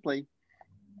very simply,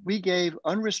 we gave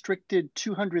unrestricted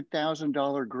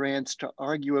 $200,000 grants to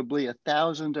arguably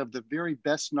 1,000 of the very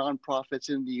best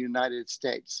nonprofits in the United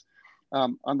States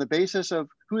on the basis of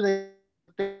who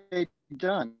they'd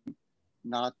done,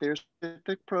 not their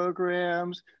specific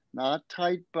programs, not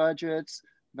tight budgets,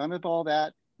 none of all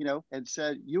that, you know, and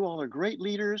said, you all are great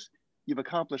leaders, you've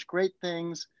accomplished great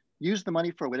things, use the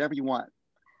money for whatever you want.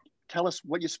 Tell us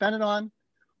what you spent it on,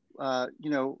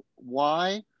 you know,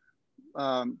 why,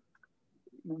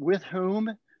 with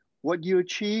whom, what you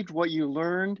achieved, what you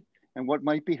learned, and what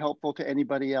might be helpful to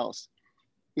anybody else.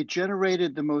 It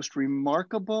generated the most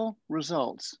remarkable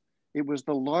results. It was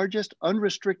the largest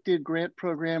unrestricted grant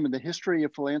program in the history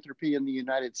of philanthropy in the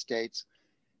United States.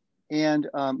 And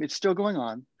it's still going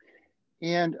on.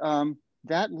 And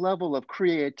that level of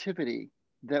creativity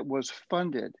that was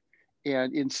funded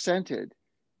and incented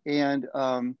and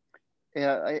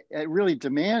it really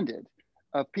demanded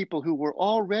of people who were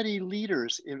already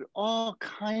leaders in all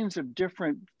kinds of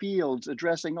different fields,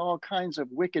 addressing all kinds of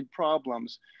wicked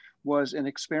problems, was an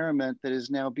experiment that is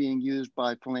now being used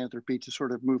by philanthropy to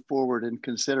sort of move forward and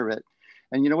consider it.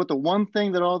 And you know what? The one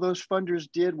thing that all those funders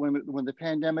did when the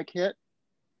pandemic hit,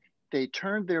 they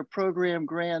turned their program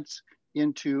grants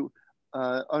into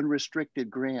unrestricted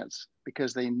grants,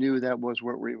 because they knew that was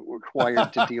what we were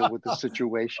required to deal with the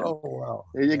situation. Oh, wow.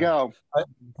 There you go.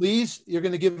 Please, you're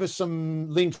going to give us some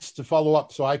links to follow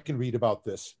up so I can read about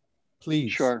this.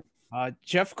 Please. Sure.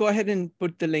 Jeff, go ahead and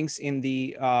put the links in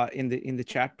the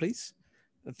chat, please.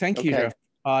 Thank you, Jeff.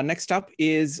 Next up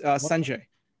is Sanjay.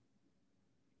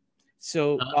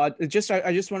 So I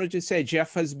just wanted to say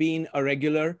Jeff has been a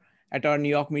regular at our New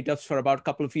York meetups for about a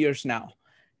couple of years now.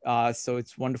 So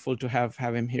it's wonderful to have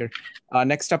him here.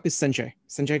 Next up is Sanjay.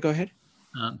 Sanjay, go ahead.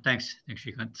 Thanks,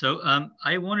 Shrikant. So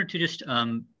I wanted to just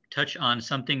touch on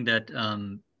something that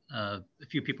a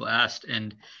few people asked,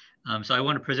 and so I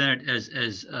want to present it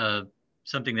as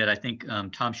something that I think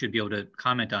Tom should be able to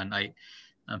comment on. I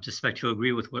suspect he'll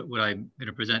agree with what I'm going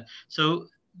to present. So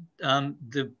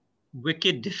the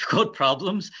wicked, difficult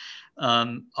problems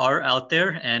are out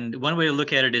there, and one way to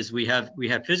look at it is we have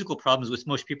physical problems, which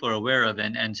most people are aware of,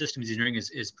 and systems engineering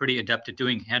is pretty adept at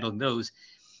handling those.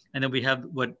 And then we have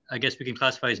what I guess we can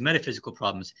classify as metaphysical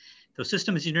problems. So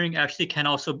systems engineering actually can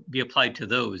also be applied to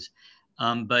those,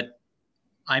 but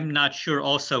I'm not sure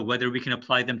also whether we can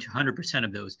apply them to 100%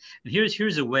 of those. And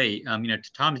here's a way.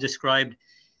 Tom described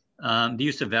the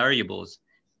use of variables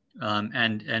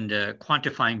and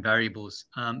quantifying variables.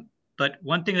 But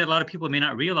one thing that a lot of people may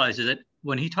not realize is that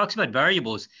when he talks about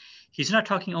variables, he's not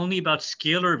talking only about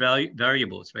scalar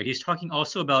variables, right? He's talking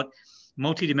also about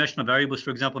multidimensional variables, for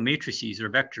example, matrices or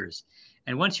vectors.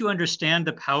 And once you understand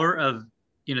the power of,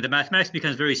 the mathematics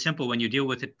becomes very simple when you deal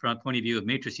with it from a point of view of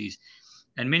matrices.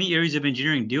 And many areas of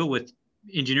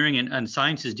engineering and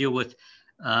sciences deal with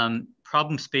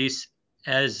problem space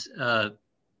as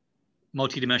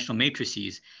multidimensional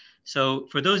matrices. So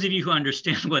for those of you who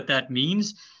understand what that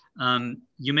means,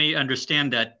 you may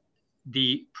understand that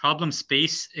the problem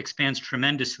space expands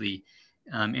tremendously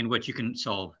in what you can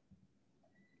solve.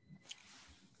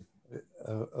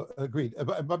 Agreed.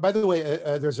 By the way,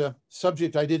 there's a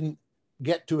subject I didn't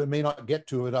get to and may not get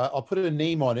to it. I'll put a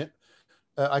name on it.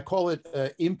 I call it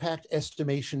impact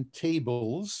estimation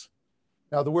tables.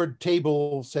 Now, the word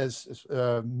table says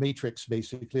matrix,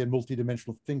 basically, and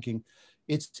multidimensional thinking.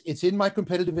 It's in my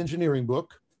competitive engineering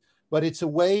book, but it's a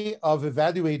way of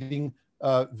evaluating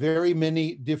very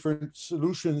many different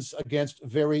solutions against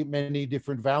very many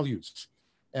different values.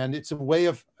 And it's a way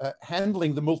of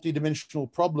handling the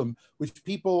multidimensional problem, which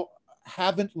people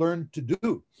haven't learned to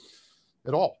do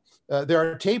at all. There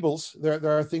are tables,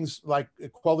 there are things like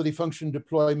quality function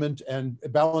deployment and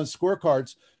balanced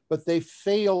scorecards, but they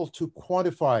fail to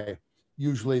quantify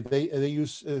usually. They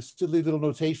use silly little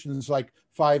notations like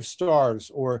 5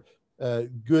 stars or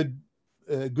good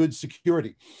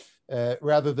security,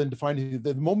 rather than defining.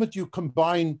 The moment you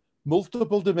combine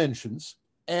multiple dimensions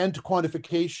and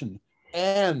quantification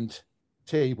and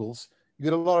tables, you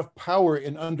get a lot of power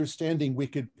in understanding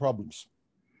wicked problems.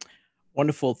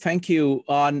 Wonderful, thank you.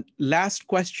 Last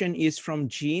question is from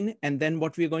Jean, and then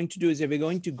what we're going to do is we're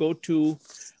going to go to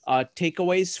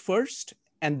takeaways first,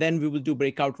 and then we will do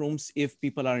breakout rooms if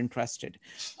people are interested.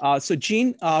 So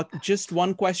Jean, just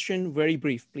one question, very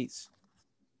brief, please.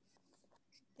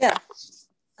 Yeah,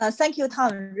 thank you,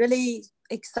 Tom. Really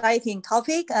exciting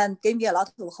topic and gave me a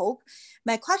lot of hope.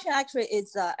 My question actually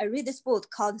is, I read this book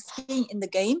called Skin in the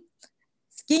Game.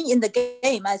 Skin in the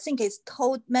Game, I think it's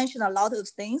mentioned a lot of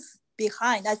things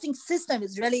behind. I think system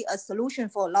is really a solution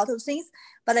for a lot of things,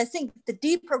 but I think the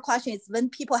deeper question is when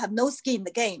people have no skin in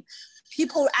the game,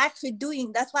 people actually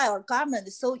doing, that's why our government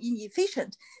is so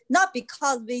inefficient, not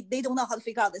because they don't know how to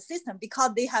figure out the system,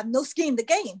 because they have no skin in the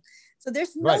game. So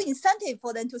there's no incentive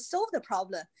for them to solve the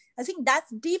problem. I think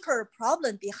that's deeper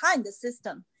problem behind the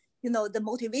system, the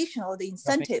motivation or the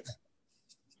incentive.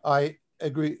 I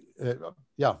agree.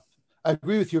 Yeah, I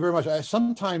agree with you very much. I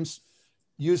sometimes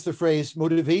use the phrase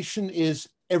motivation is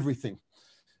everything.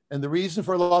 And the reason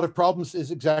for a lot of problems is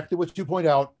exactly what you point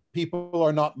out. People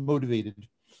are not motivated.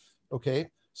 Okay.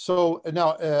 So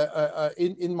now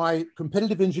in my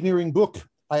competitive engineering book,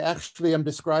 I actually am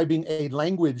describing a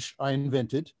language I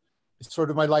invented. It's sort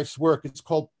of my life's work. It's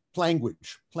called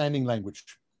language, planning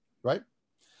language, right?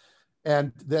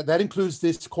 And that includes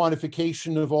this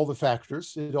quantification of all the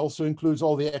factors. It also includes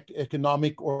all the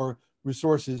economic or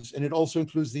resources, and it also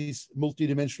includes these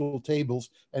multidimensional tables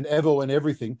and EVO and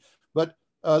everything. But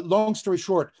long story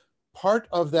short, part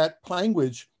of that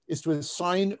language is to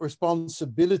assign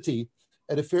responsibility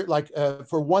at a fair, like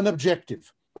for one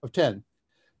objective of 10,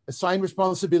 assign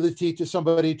responsibility to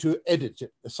somebody to edit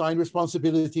it, assign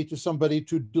responsibility to somebody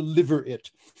to deliver it,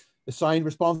 assign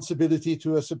responsibility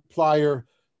to a supplier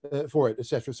for it,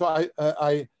 etc. So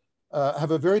I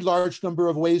have a very large number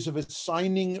of ways of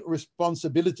assigning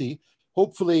responsibility.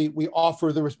 Hopefully we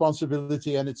offer the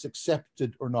responsibility and it's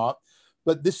accepted or not.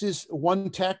 But this is one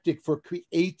tactic for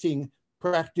creating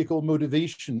practical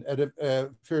motivation at a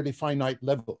fairly finite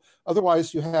level.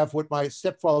 Otherwise, you have what my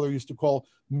stepfather used to call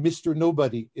Mr.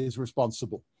 Nobody is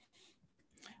responsible.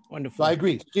 Wonderful. I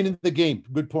agree. Skin in the game.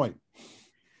 Good point.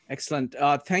 Excellent.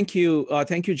 Thank you.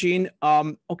 Thank you, Gene.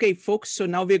 Okay, folks, so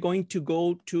now we're going to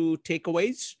go to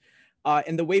takeaways.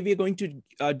 And the way we're going to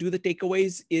do the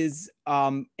takeaways is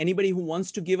anybody who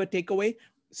wants to give a takeaway.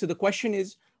 So the question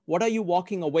is, what are you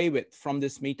walking away with from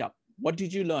this meetup? What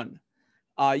did you learn?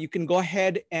 You can go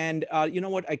ahead and, you know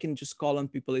what, I can just call on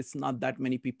people. It's not that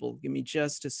many people. Give me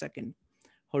just a second.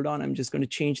 Hold on, I'm just going to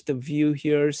change the view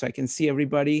here so I can see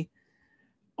everybody.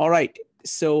 All right,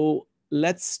 so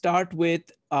let's start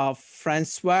with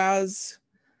Francoise,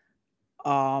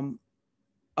 Akovi,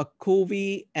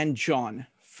 and John.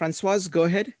 Francoise, go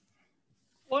ahead.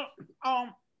 Well,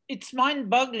 it's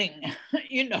mind-boggling,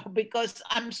 you know, because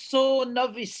I'm so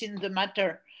novice in the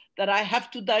matter that I have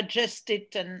to digest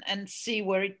it and see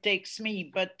where it takes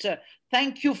me. But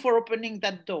thank you for opening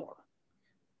that door.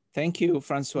 Thank you,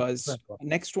 Francoise.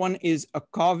 Next one is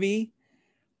Akovi,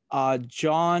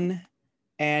 John,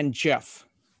 and Jeff.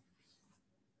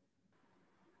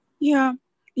 Yeah,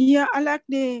 I like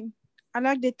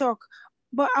the talk,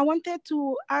 but I wanted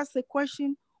to ask a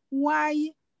question: why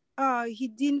he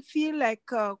didn't feel like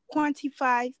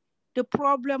quantify the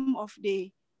problem of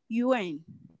the UN?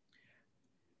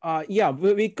 Yeah,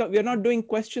 we're not doing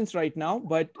questions right now,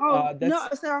 but that's... No,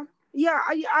 sir. Yeah,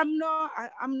 I'm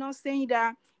not saying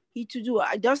that he to do.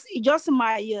 Just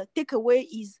my takeaway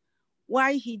is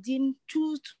why he didn't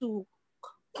choose to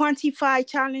quantify,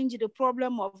 challenge the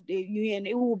problem of the UN.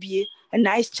 It will be a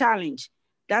nice challenge.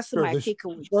 That's sure, my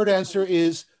takeaway. The short answer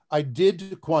is I did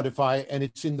quantify, and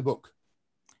it's in the book.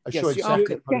 Yes,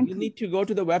 you need to go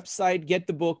to the website, get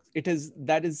the book.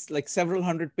 That is like several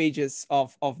hundred pages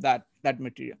of that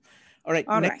material. All right,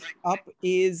 next up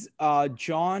is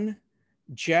John,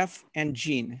 Jeff, and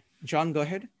Gene. John, go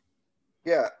ahead.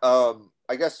 Yeah,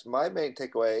 I guess my main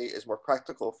takeaway is more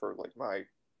practical for like my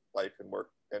life and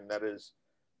work, and that is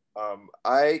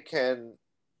I can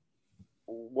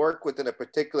work within a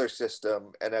particular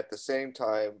system and at the same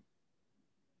time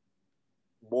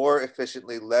more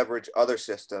efficiently leverage other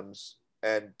systems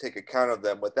and take account of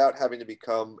them without having to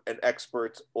become an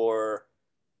expert or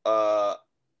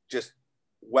just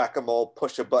whack-a-mole,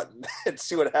 push a button and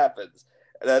see what happens.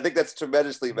 And I think that's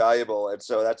tremendously valuable. And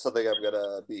so that's something I'm going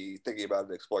to be thinking about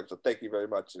and exploring. So thank you very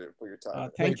much for your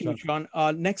time. Thank you, John.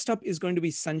 Next up is going to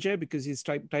be Sanjay because he's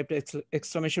typed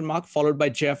exclamation mark followed by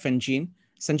Jeff and Gene.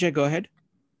 Sanjay, go ahead.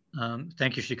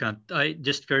 Thank you, Shrikant.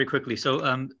 Just very quickly. So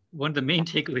one of the main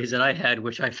takeaways that I had,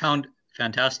 which I found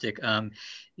fantastic,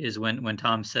 is when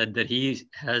Tom said that he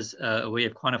has a way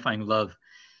of quantifying love.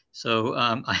 So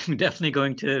I'm definitely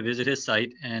going to visit his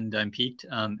site, and I'm piqued,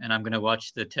 and I'm going to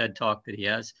watch the TED talk that he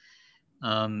has.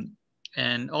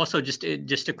 And also just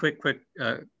a quick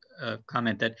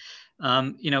comment that,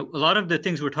 you know, a lot of the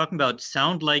things we're talking about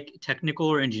sound like technical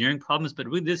or engineering problems, but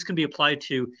really this can be applied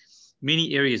to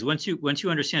many areas. Once you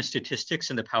understand statistics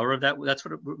and the power of that, that's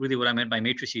what I meant by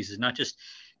matrices, is not just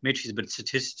matrices, but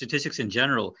statistics in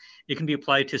general. It can be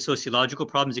applied to sociological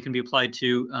problems. It can be applied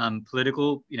to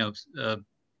political, you know,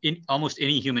 in almost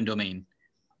any human domain.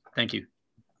 Thank you.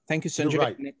 Thank you, Sanjay.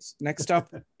 Right. Next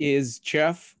up is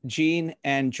Jeff, Gene,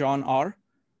 and John R.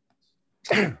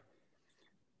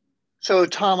 So,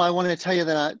 Tom, I want to tell you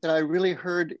that I really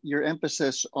heard your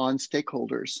emphasis on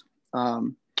stakeholders,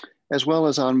 as well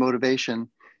as on motivation,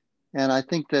 and I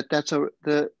think that that's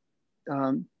the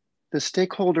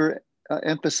stakeholder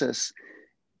emphasis.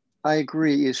 I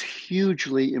agree is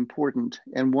hugely important,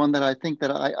 and one that I think that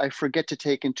I forget to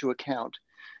take into account.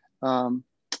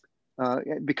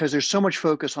 Because there's so much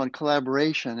focus on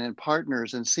collaboration and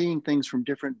partners and seeing things from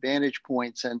different vantage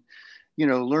points and, you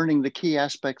know, learning the key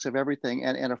aspects of everything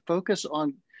and a focus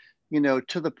on, you know,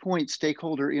 to the point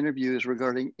stakeholder interviews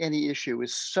regarding any issue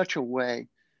is such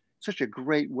a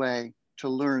great way to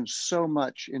learn so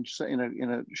much in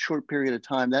a short period of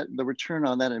time. That the return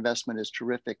on that investment is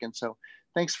terrific. And so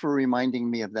thanks for reminding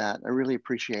me of that. I really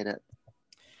appreciate it.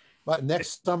 But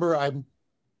next summer, I'm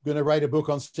going to write a book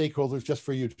on stakeholders just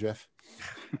for you, Jeff.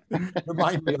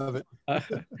 Remind me of it.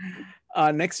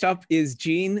 Next up is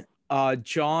Gene,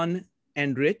 John,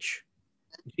 and Rich.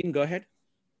 Gene, go ahead.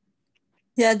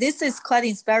 Yeah, this is quite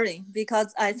inspiring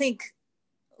because I think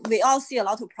we all see a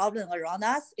lot of problems around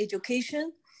us,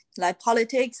 education, like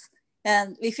politics,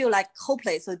 and we feel like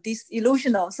hopeless or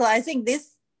disillusional. So I think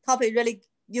this topic really,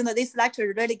 this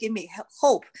lecture really gave me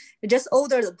hope. Just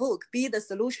order the book, Be the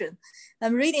Solution.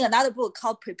 I'm reading another book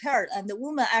called Prepared, and the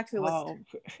woman actually was,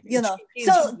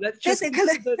 so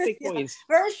basically, yeah,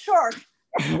 very short.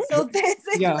 So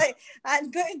basically,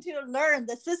 I'm going to learn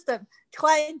the system,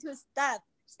 trying to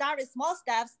start with small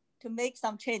steps to make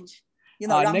some change.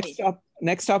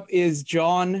 Next up is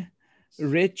John,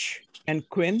 Rich, and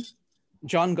Quinn.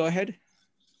 John, go ahead.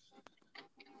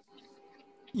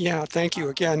 Yeah, thank you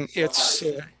again.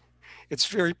 It's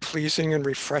very pleasing and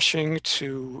refreshing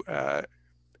to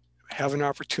have an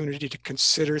opportunity to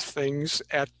consider things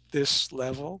at this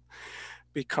level,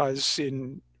 because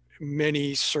in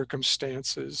many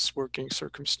circumstances, working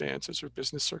circumstances or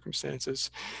business circumstances,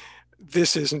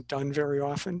 this isn't done very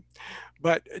often.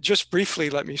 But just briefly,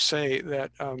 let me say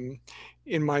that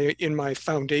in my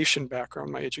foundation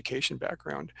background, my education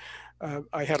background,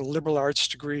 I had a liberal arts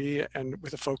degree and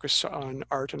with a focus on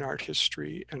art and art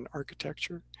history and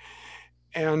architecture.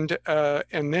 And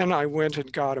then I went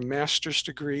and got a master's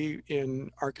degree in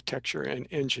architecture and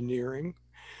engineering,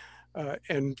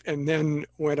 and then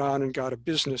went on and got a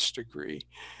business degree.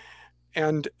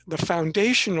 And the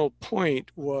foundational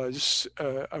point was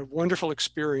a wonderful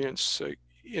experience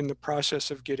in the process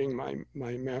of getting my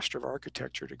Master of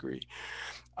Architecture degree.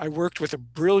 I worked with a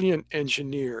brilliant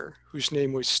engineer whose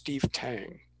name was Steve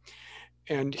Tang.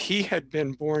 And he had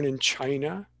been born in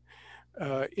China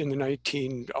in the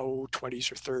 1920s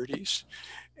or 30s,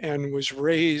 and was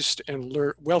raised and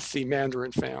wealthy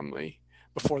Mandarin family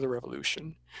before the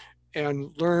revolution,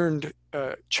 and learned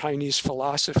Chinese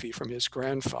philosophy from his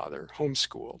grandfather,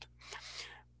 homeschooled.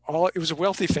 It was a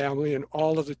wealthy family, and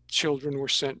all of the children were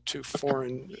sent to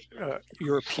foreign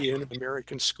European and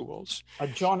American schools.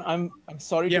 John, I'm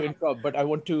sorry to interrupt, but I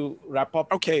want to wrap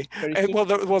up. Okay. Well,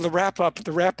 the wrap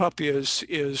up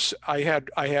is I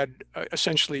had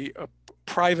essentially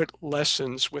private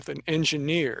lessons with an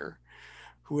engineer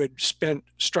who had spent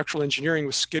structural engineering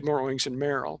with Skidmore, Owings and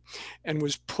Merrill, and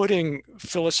was putting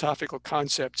philosophical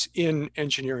concepts in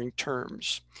engineering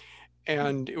terms.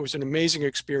 And it was an amazing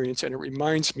experience, and it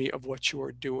reminds me of what you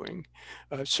are doing.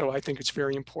 So I think it's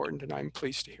very important, and I'm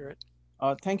pleased to hear it.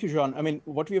 Thank you, John. I mean,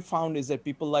 what we have found is that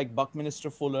people like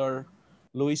Buckminster Fuller,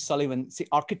 Louis Sullivan, see,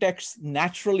 architects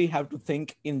naturally have to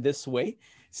think in this way.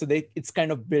 So it's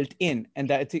kind of built in. And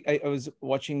I think I was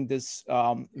watching this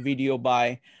video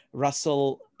by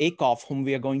Russell Akoff, whom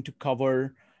we are going to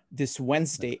cover this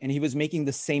Wednesday, and he was making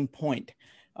the same point.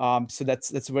 So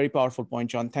that's a very powerful point,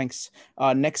 John. Thanks.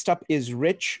 Next up is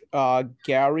Rich,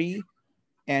 Gary,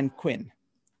 and Quinn.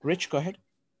 Rich, go ahead.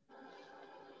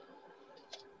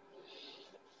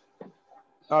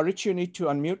 Rich, you need to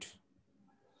unmute.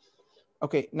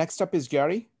 Okay, next up is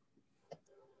Gary.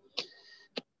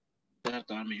 I have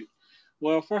to unmute.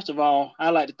 Well, first of all,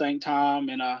 I'd like to thank Tom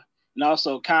and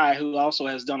also Kai, who also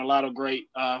has done a lot of great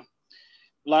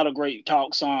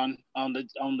talks on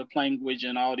the language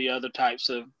and all the other types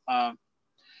of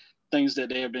things that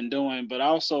they have been doing. But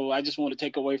also, I just want to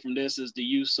take away from this is the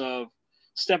use of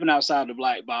stepping outside the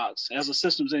black box. As a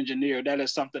systems engineer, that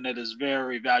is something that is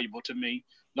very valuable to me.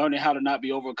 Learning how to not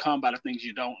be overcome by the things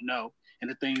you don't know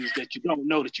and the things that you don't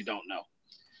know that you don't know.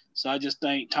 So I just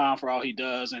thank Tom for all he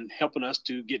does and helping us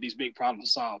to get these big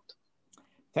problems solved.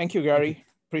 Thank you, Gary.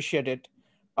 Appreciate it.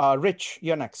 Rich,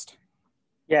 you're next.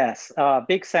 Yes,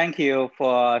 big thank you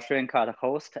for Shrinka, the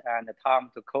host, and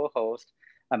Tom, the co-host.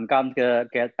 I'm going to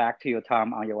get back to you,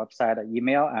 Tom, on your website or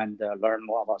email and learn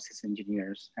more about system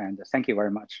engineers. And thank you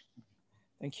very much.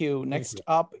 Thank you. Next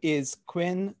up is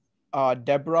Quinn,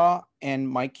 Deborah, and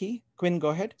Mikey. Quinn, go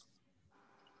ahead.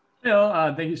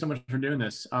 Thank you so much for doing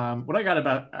this. What I got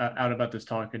out about this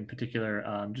talk in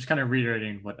particular, just kind of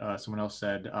reiterating what someone else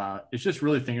said, is just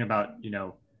really thinking about,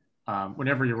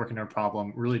 whenever you're working on a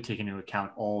problem, really taking into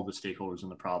account all the stakeholders in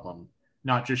the problem,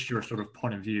 not just your sort of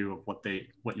point of view of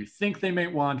what you think they may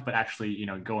want, but actually,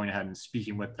 going ahead and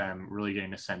speaking with them, really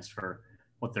getting a sense for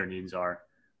what their needs are.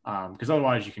 Because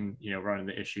otherwise you can, run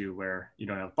into the issue where you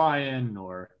don't have buy-in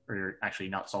or you're actually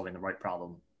not solving the right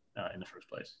problem in the first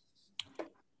place.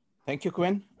 Thank you,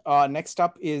 Quinn. Next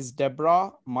up is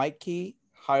Deborah, Mikey,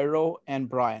 Jairo, and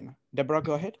Brian. Deborah,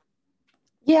 go ahead.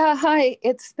 Yeah, hi.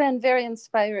 It's been very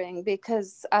inspiring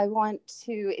because I want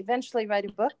to eventually write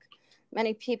a book.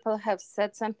 Many people have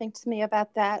said something to me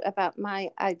about that, about my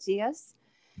ideas.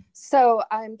 So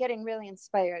I'm getting really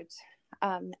inspired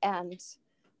and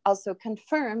also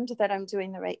confirmed that I'm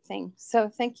doing the right thing. So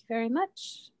thank you very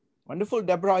much. Wonderful,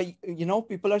 Deborah. You know,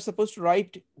 people are supposed to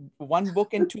write one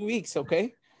book in 2 weeks,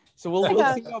 okay? So we'll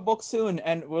see your book soon,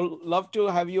 and we'll love to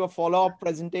have you a follow-up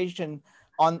presentation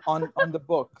on the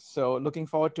book. So looking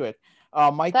forward to it.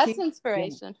 Mikey. That's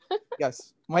inspiration.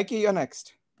 Yes, Mikey, you're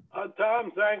next.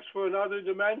 Tom, thanks for another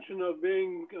dimension of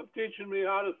teaching me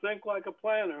how to think like a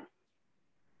planner.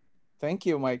 Thank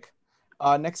you, Mike.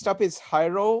 Next up is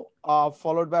Jairo,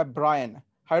 followed by Brian.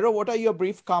 Jairo, what are your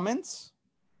brief comments?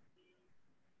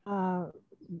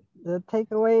 The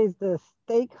takeaway is the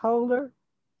stakeholder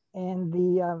and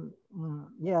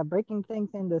the breaking things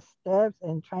into steps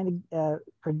and trying to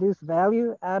produce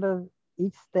value out of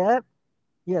each step,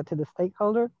 to the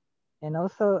stakeholder, and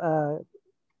also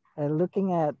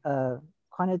looking at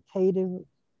quantitative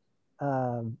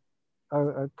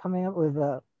or coming up with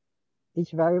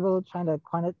each variable, trying to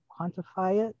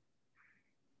quantify it.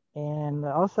 And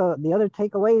also the other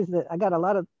takeaway is that I got a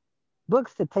lot of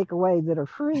books to take away that are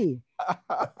free.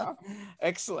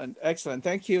 Excellent, excellent.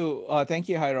 Thank you,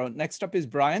 Jairo. Next up is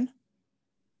Brian.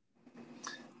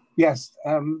 Yes,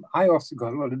 I also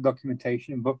got a lot of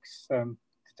documentation and books to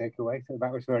take away, so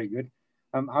that was very good.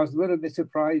 I was a little bit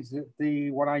surprised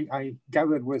that what I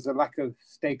gathered was a lack of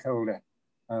stakeholder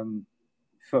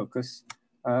focus.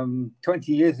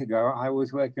 20 years ago, I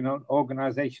was working on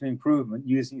organizational improvement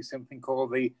using something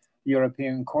called the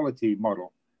European Quality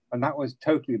Model, and that was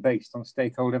totally based on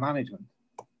stakeholder management.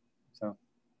 So,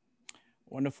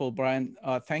 wonderful, Brian.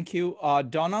 Thank you.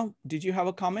 Donna, did you have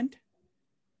a comment?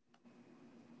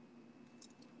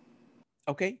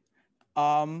 Okay.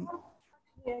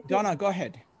 Donna, go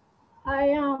ahead.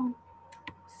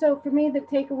 So for me, the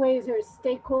takeaways are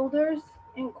stakeholders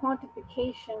and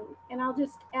quantification. And I'll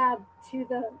just add to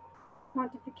the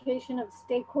quantification of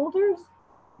stakeholders.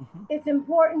 It's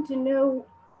important to know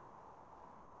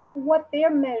what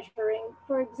they're measuring.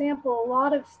 For example, a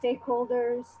lot of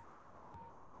stakeholders,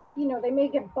 they may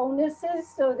get bonuses,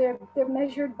 so they're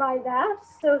measured by that.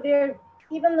 So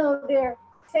even though they're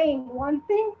saying one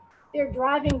thing, they're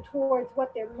driving towards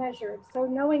what they're measured. So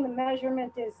knowing the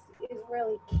measurement is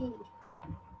really key.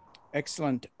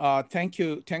 Excellent. Thank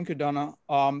you, Donna.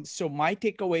 So my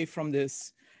takeaway from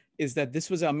this is that this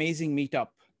was an amazing meetup.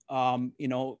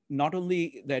 Not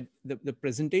only that the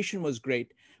presentation was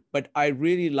great, but I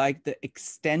really liked the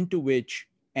extent to which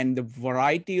and the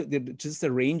variety, just the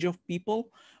range of people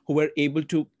who were able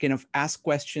to kind of ask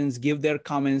questions, give their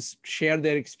comments, share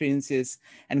their experiences,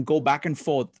 and go back and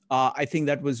forth. I think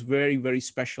that was very, very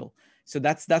special. So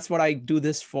that's what I do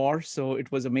this for. So it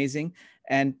was amazing.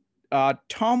 And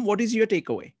Tom, what is your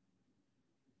takeaway?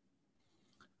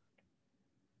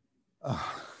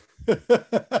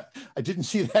 I didn't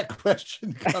see that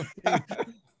question coming.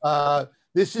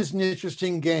 This is an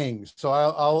interesting gang,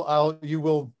 so you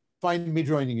will find me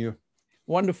joining you.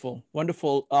 Wonderful,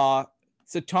 wonderful.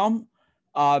 So Tom,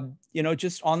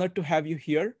 just honored to have you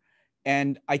here,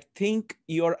 and I think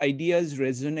your ideas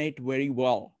resonate very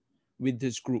well with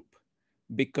this group,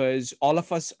 because all of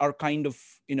us are kind of,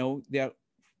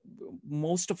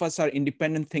 most of us are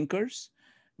independent thinkers.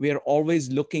 We are always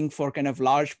looking for kind of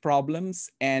large problems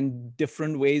and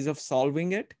different ways of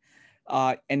solving it,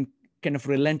 and kind of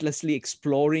relentlessly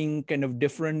exploring kind of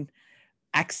different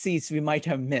axes we might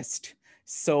have missed.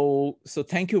 So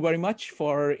thank you very much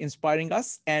for inspiring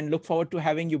us, and look forward to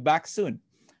having you back soon.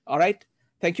 All right.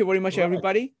 Thank you very much,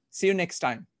 everybody. See you next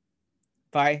time.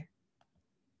 Bye.